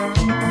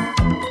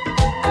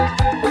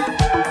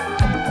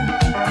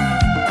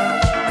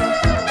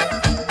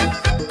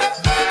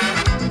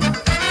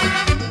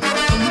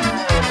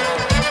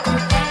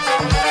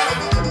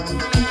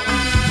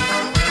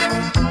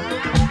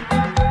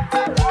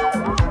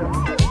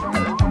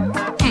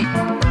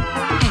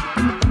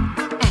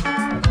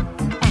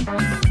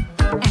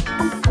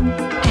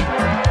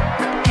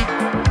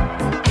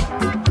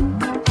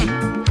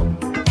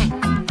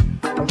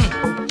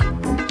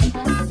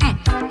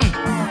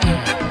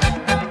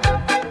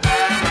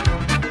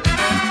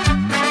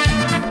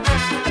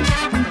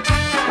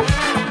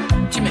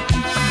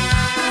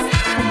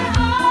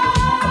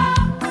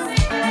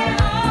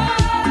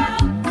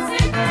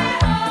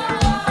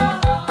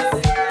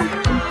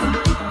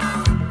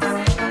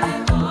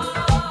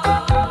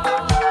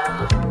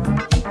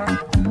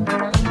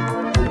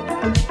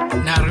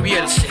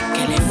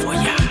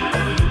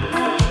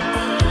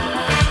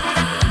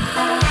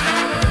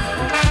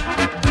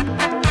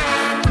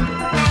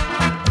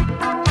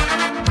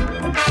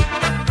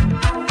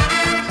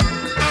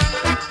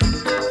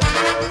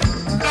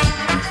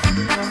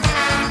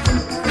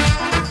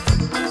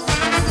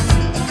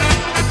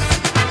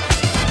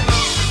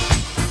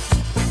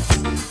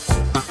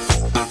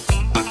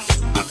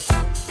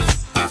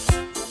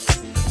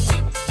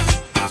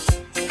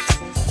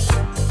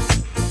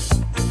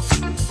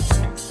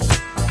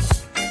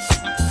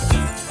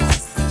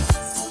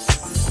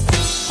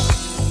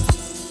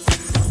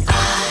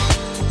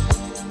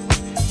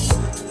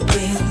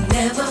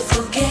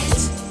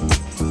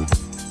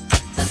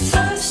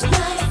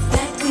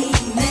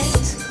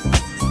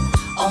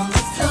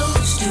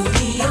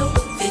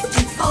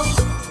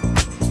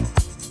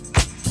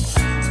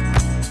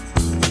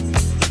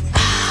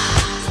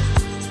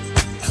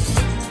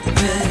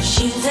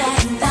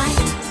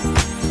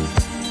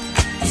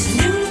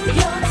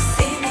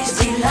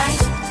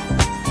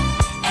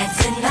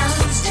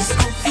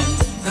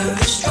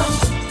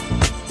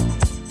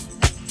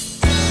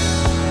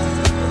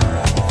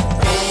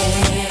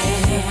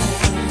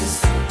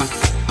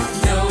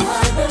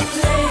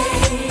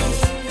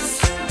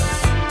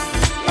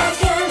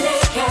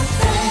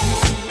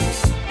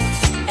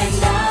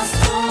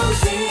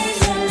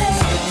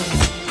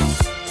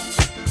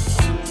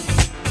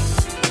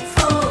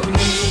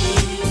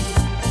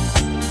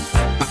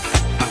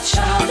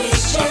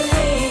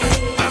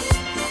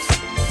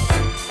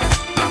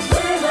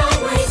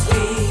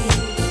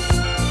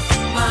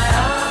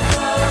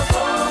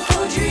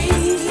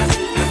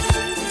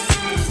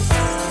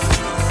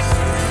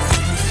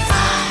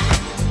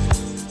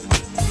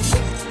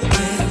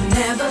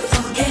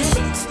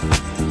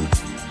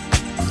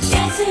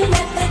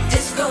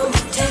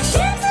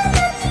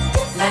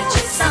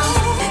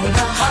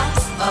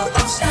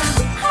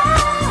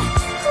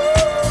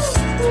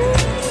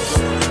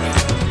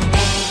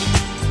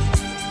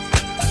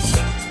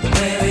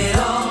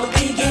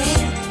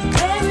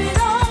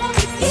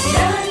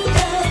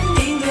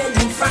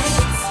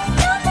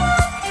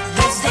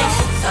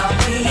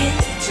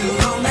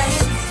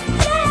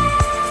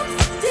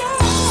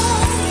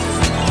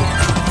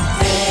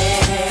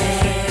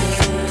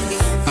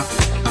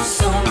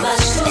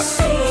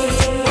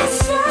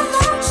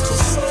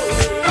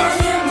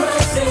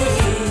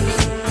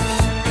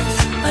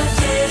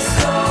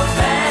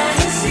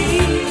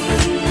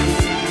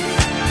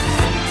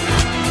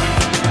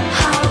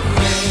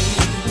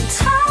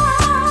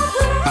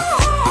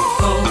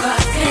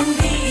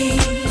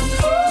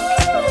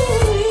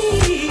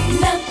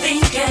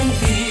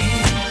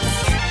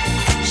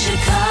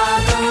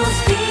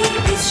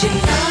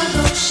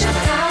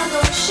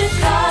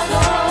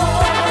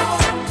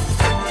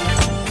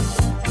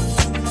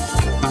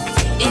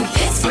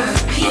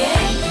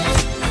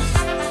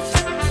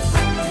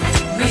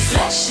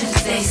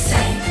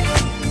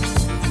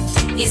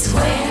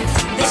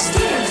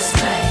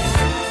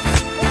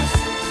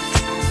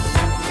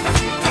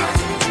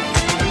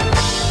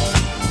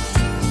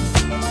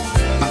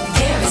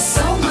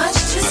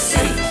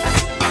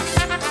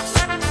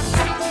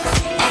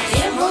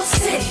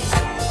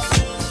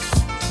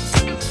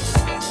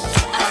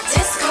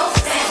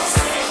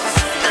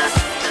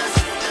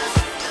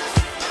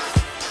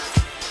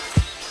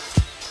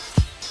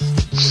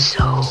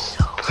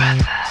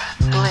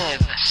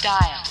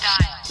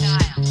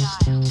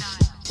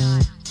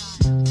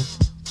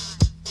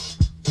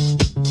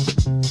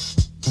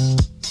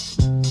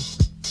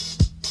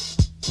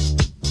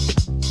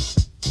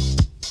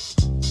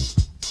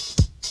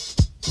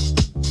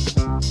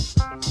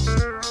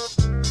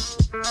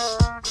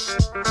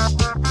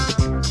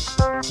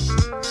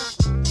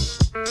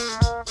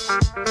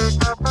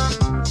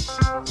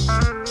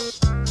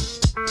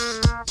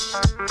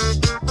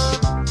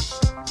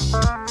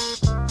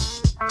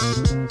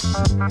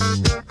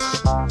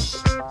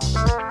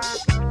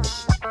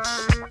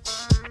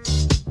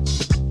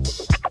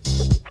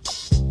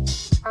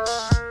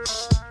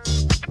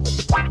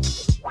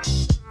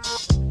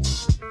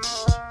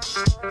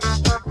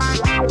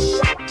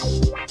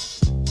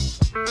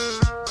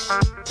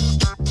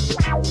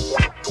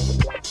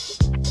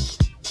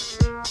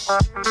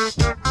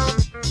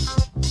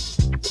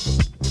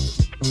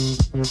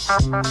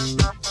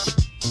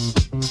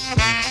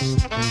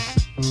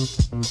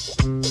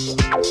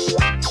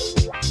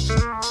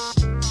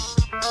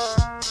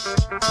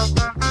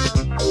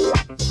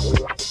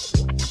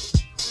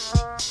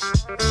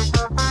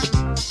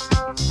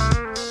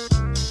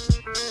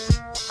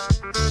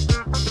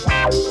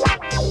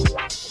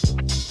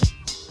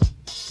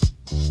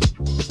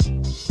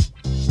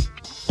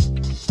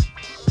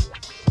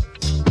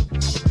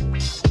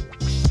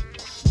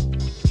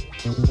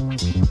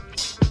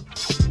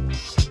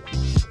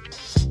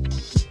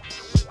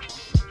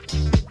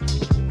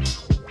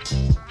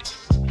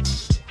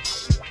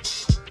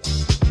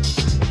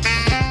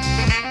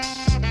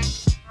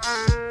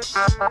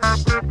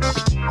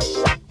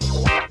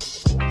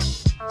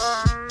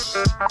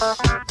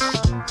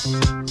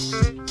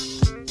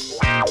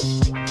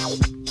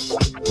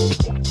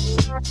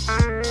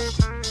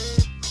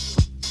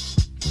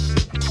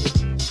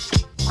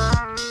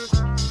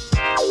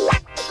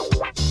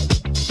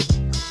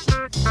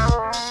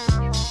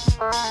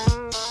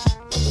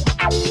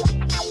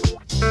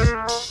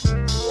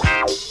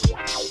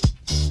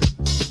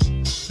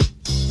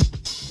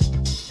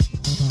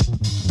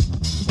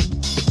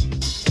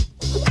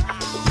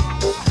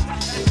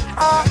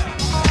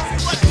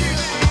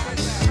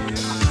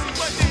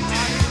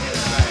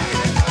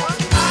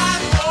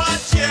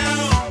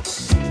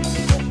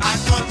 I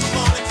thought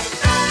you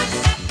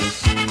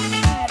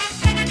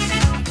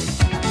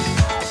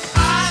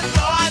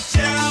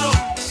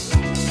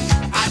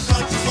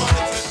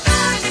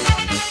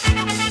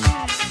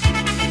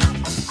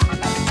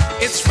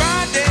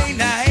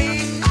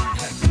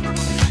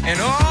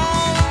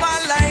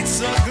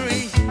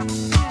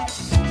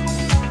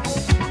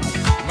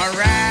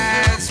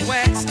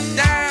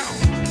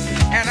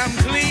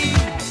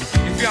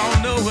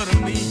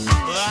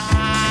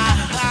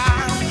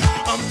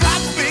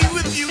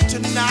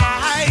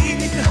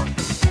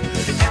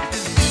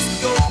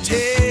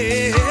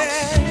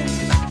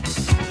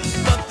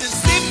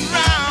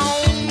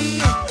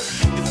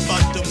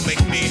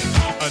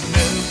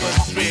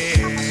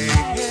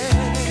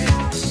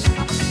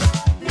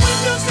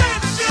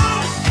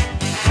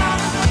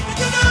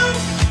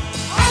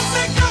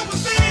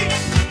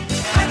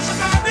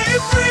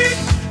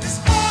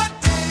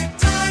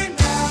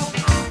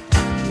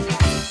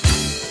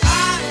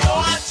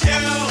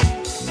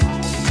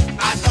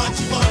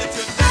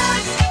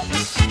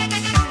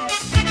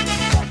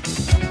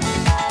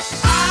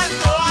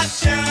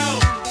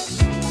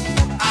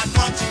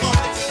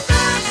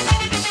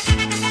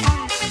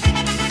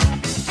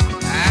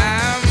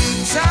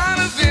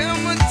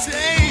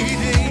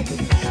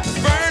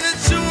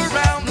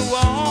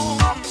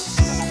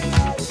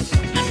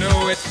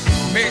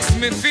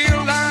me feel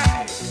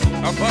like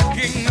a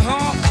bucking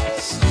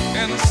horse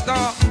and a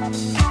star.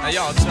 Now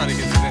y'all try to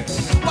get to that.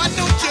 Why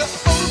don't you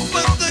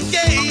open the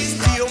gates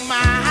to your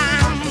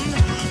mind?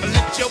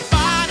 Let your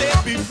body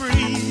be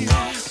free.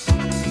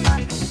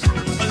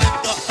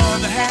 Let the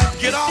other half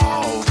get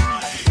off.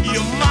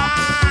 Your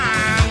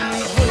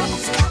mind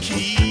holds the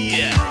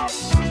key.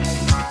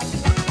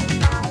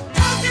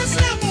 I can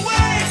slip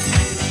away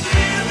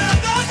in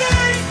another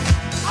day.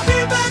 I'll be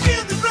back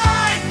in the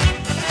ride.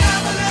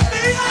 Never left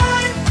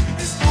behind.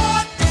 It's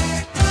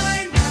morning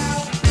time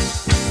now.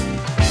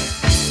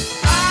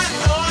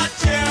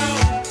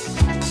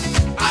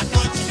 I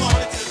thought you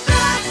wanted to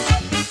dance.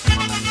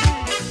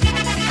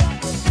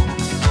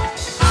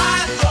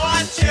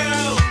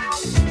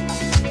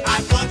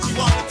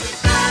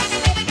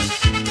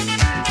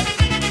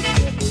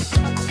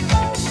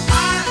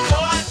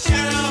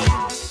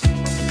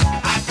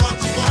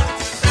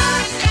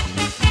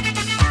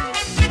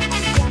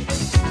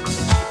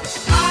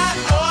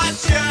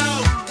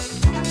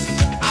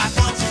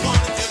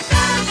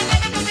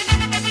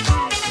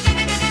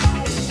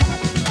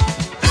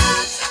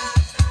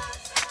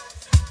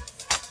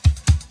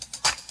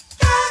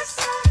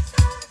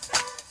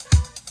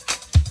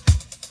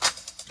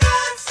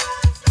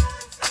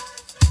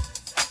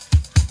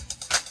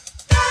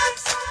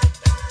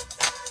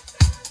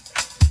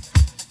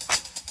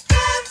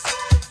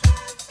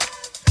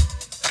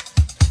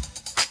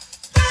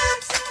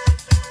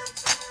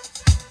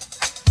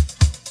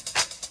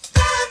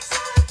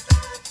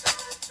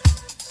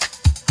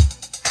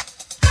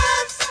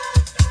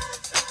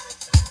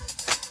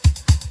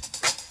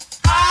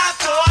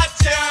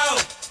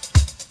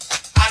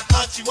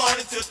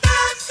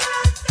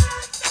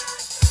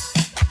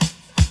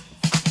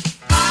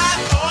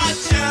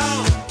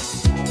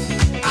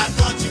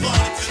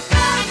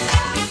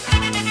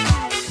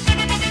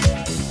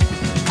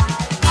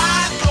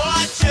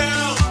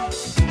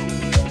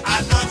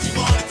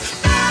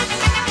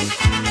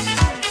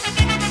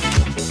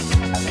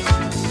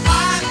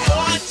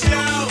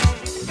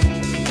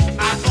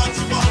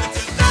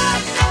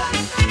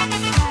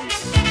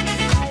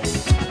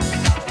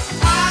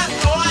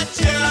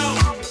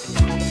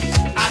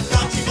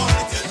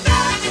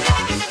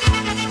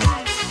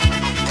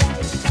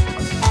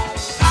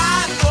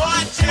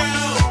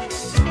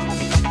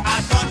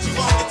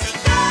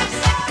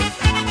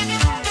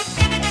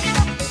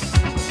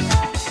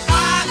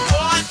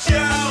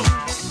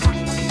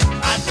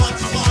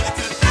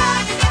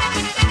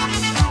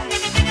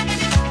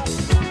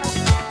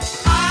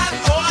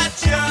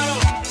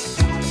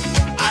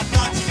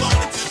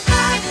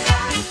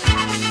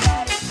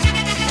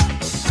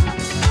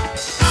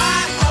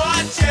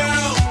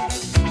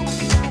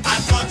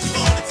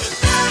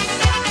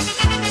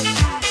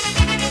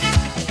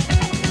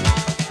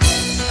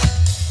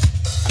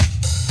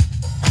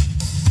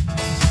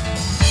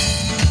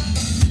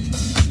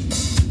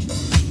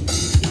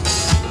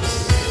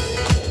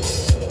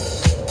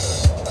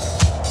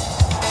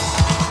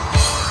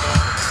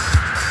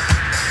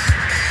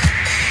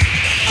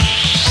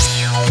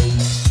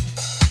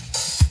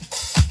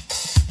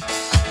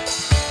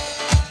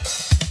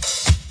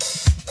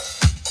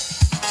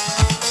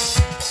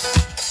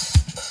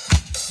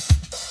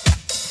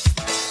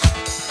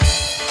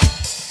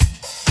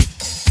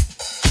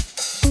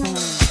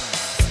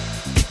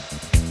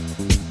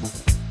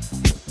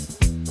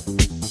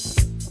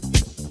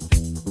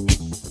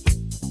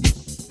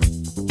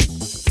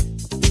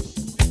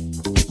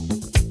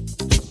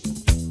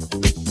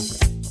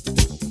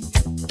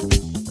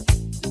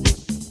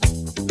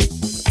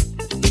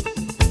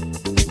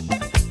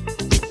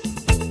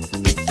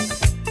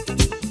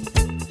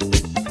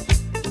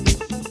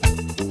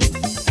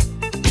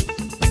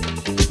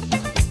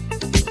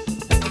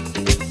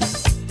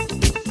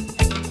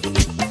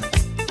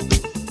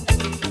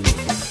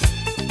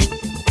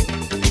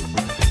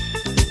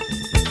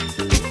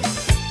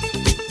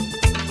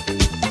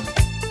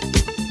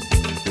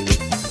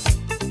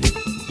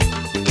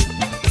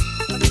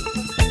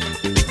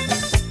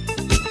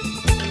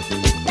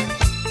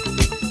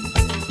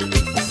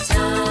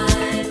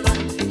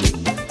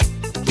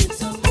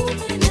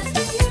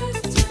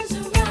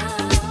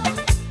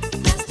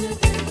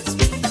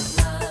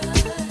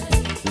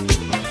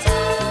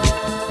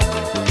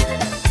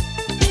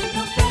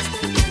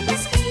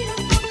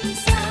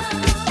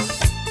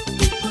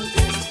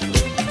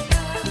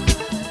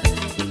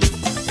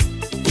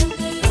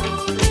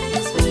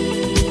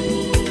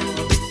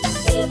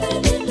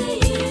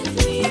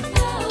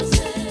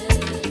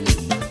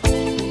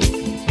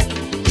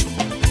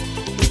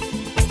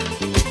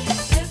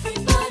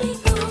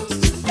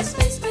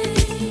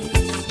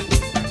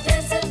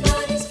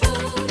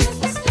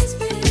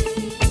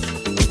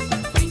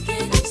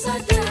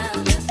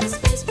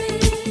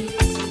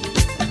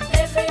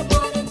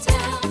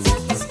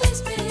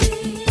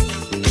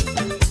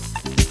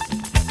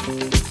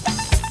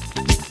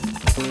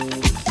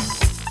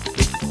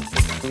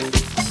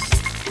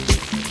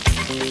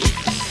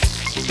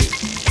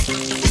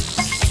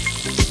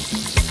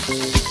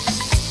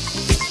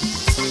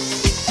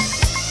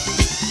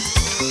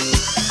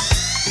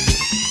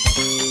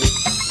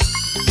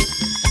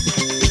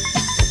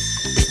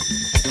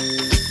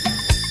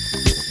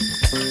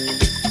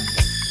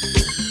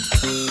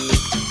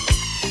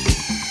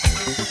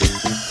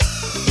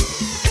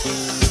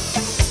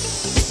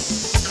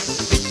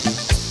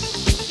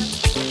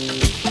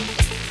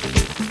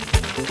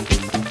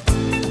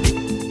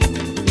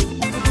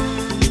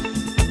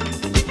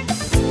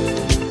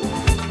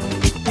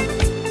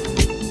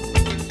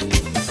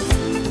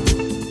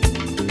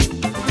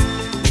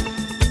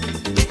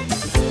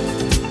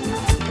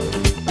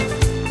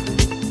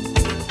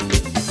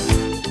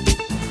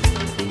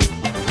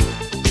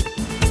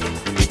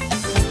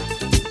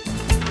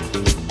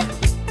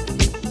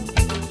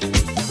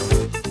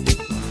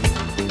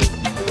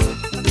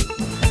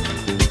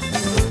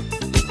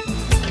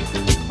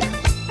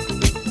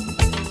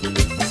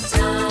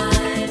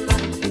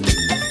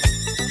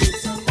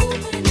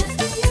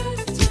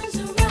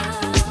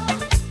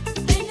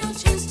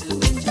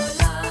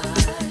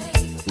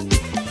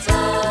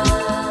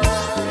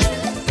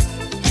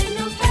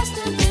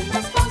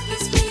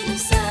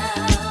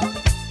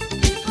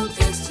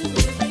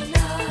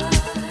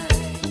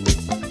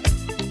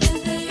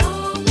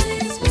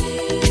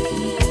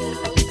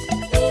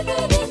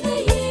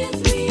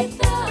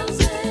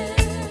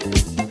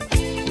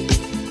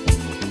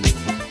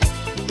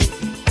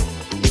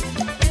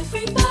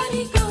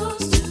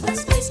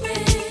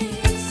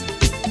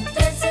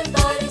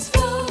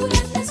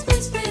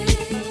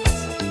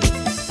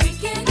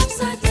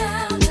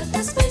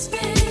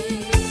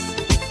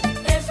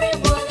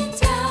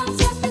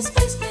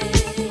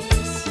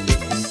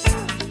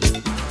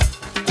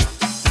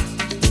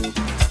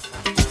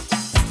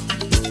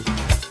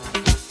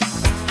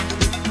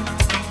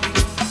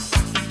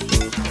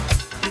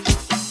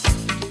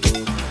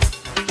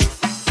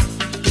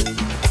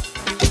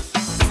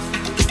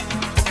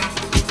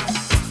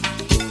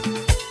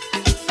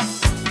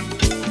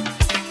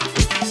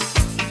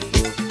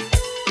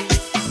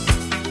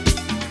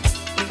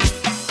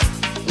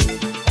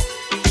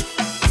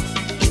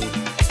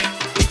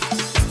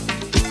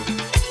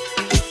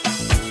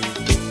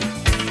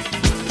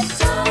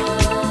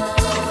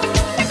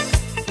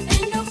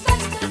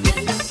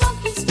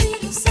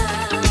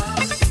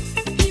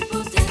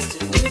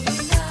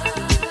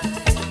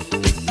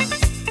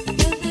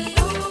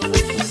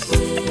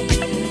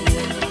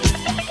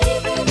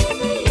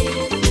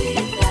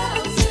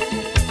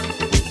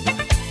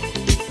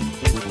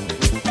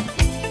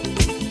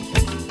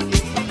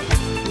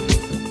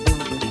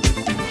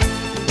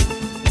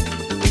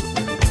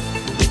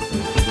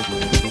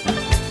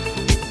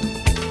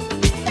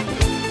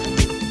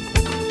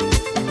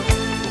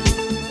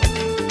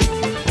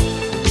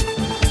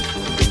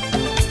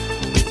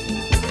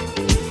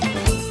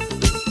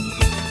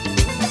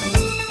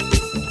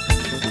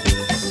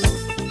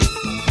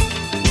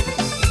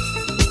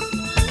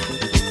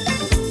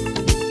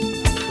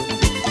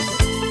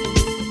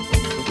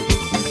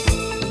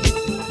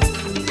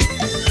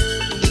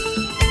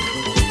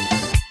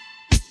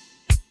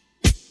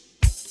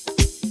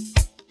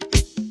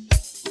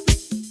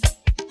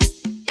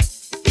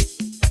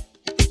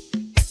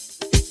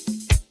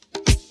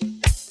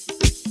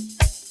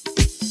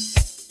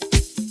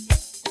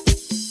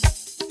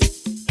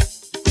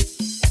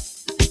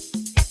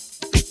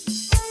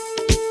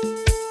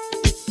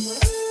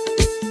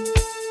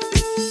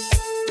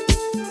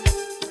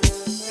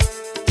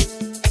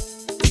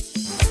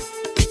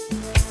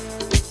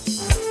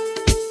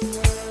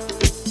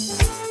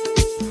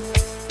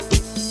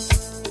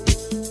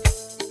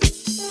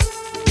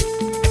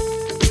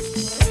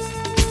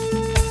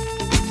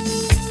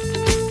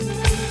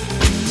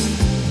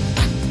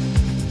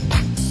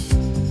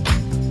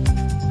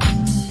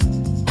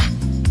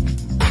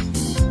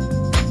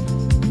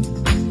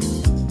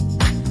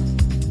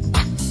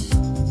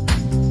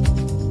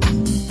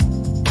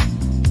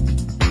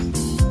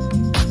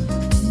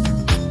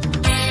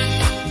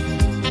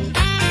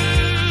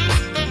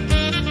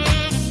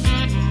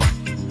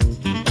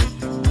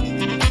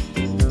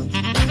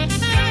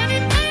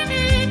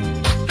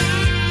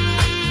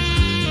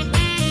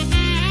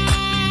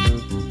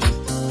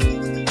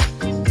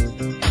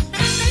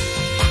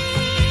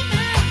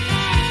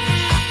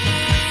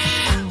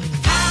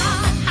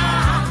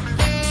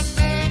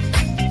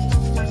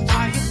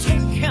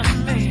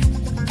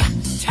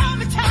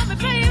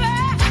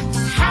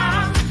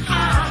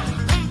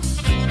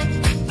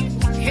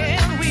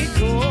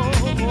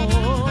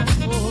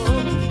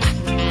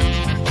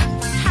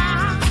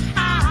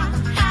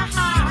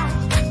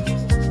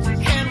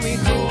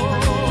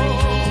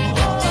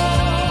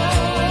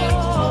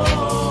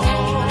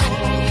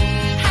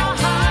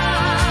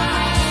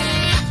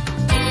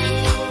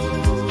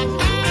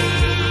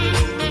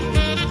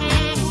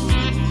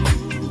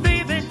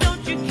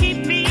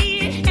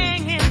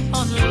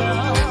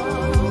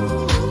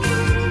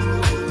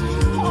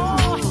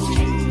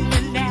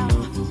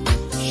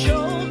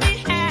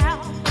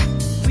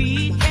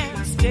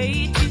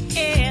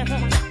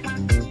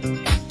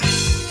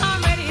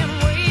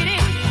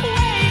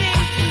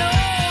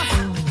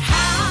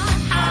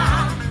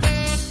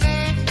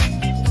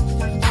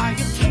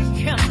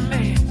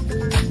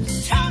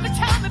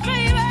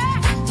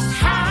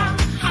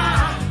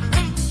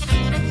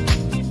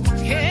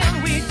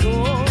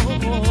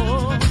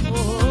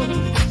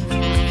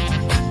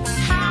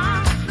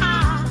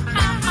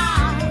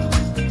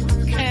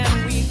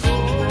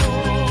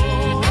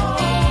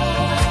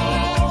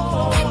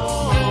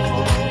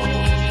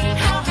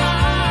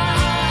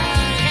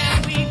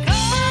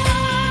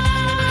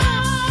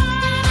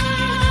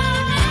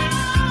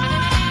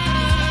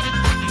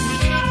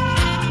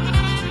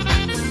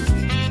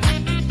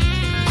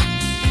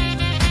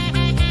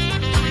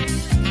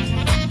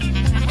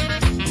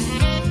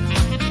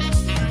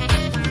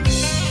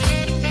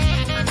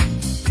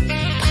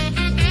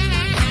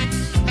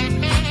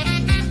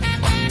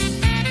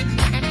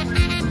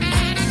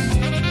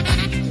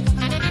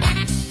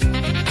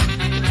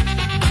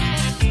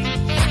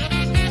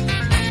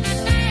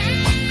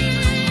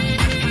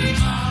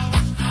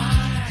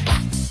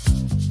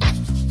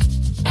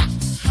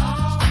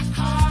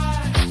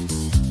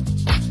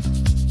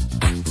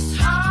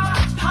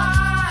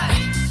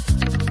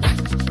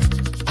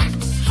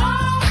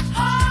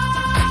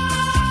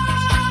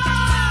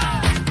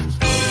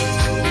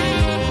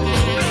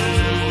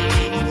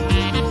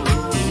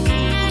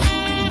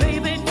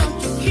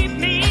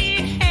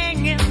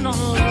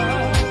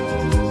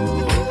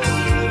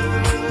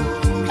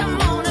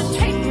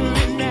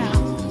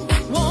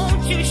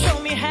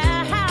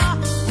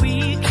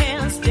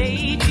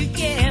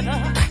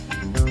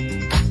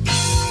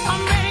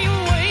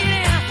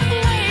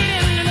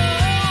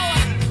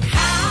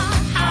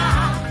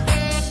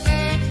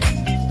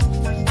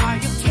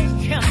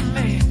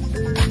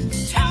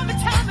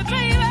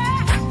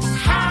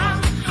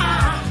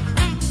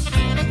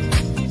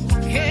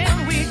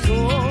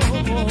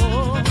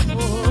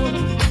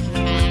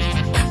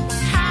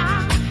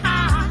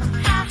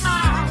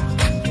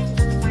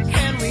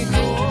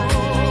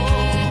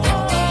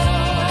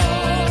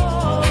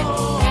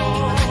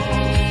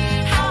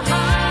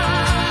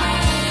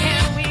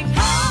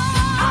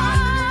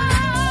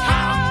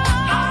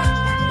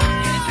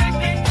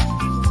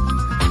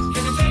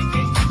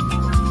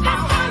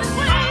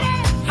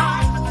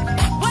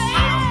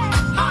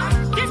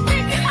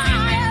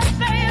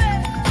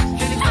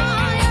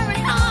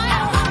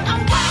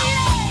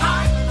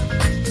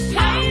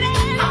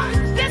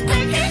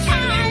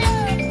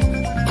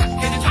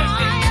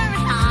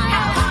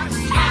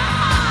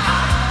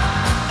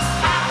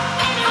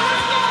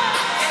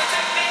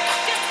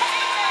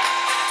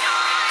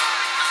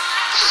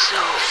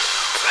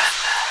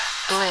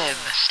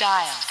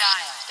 Style.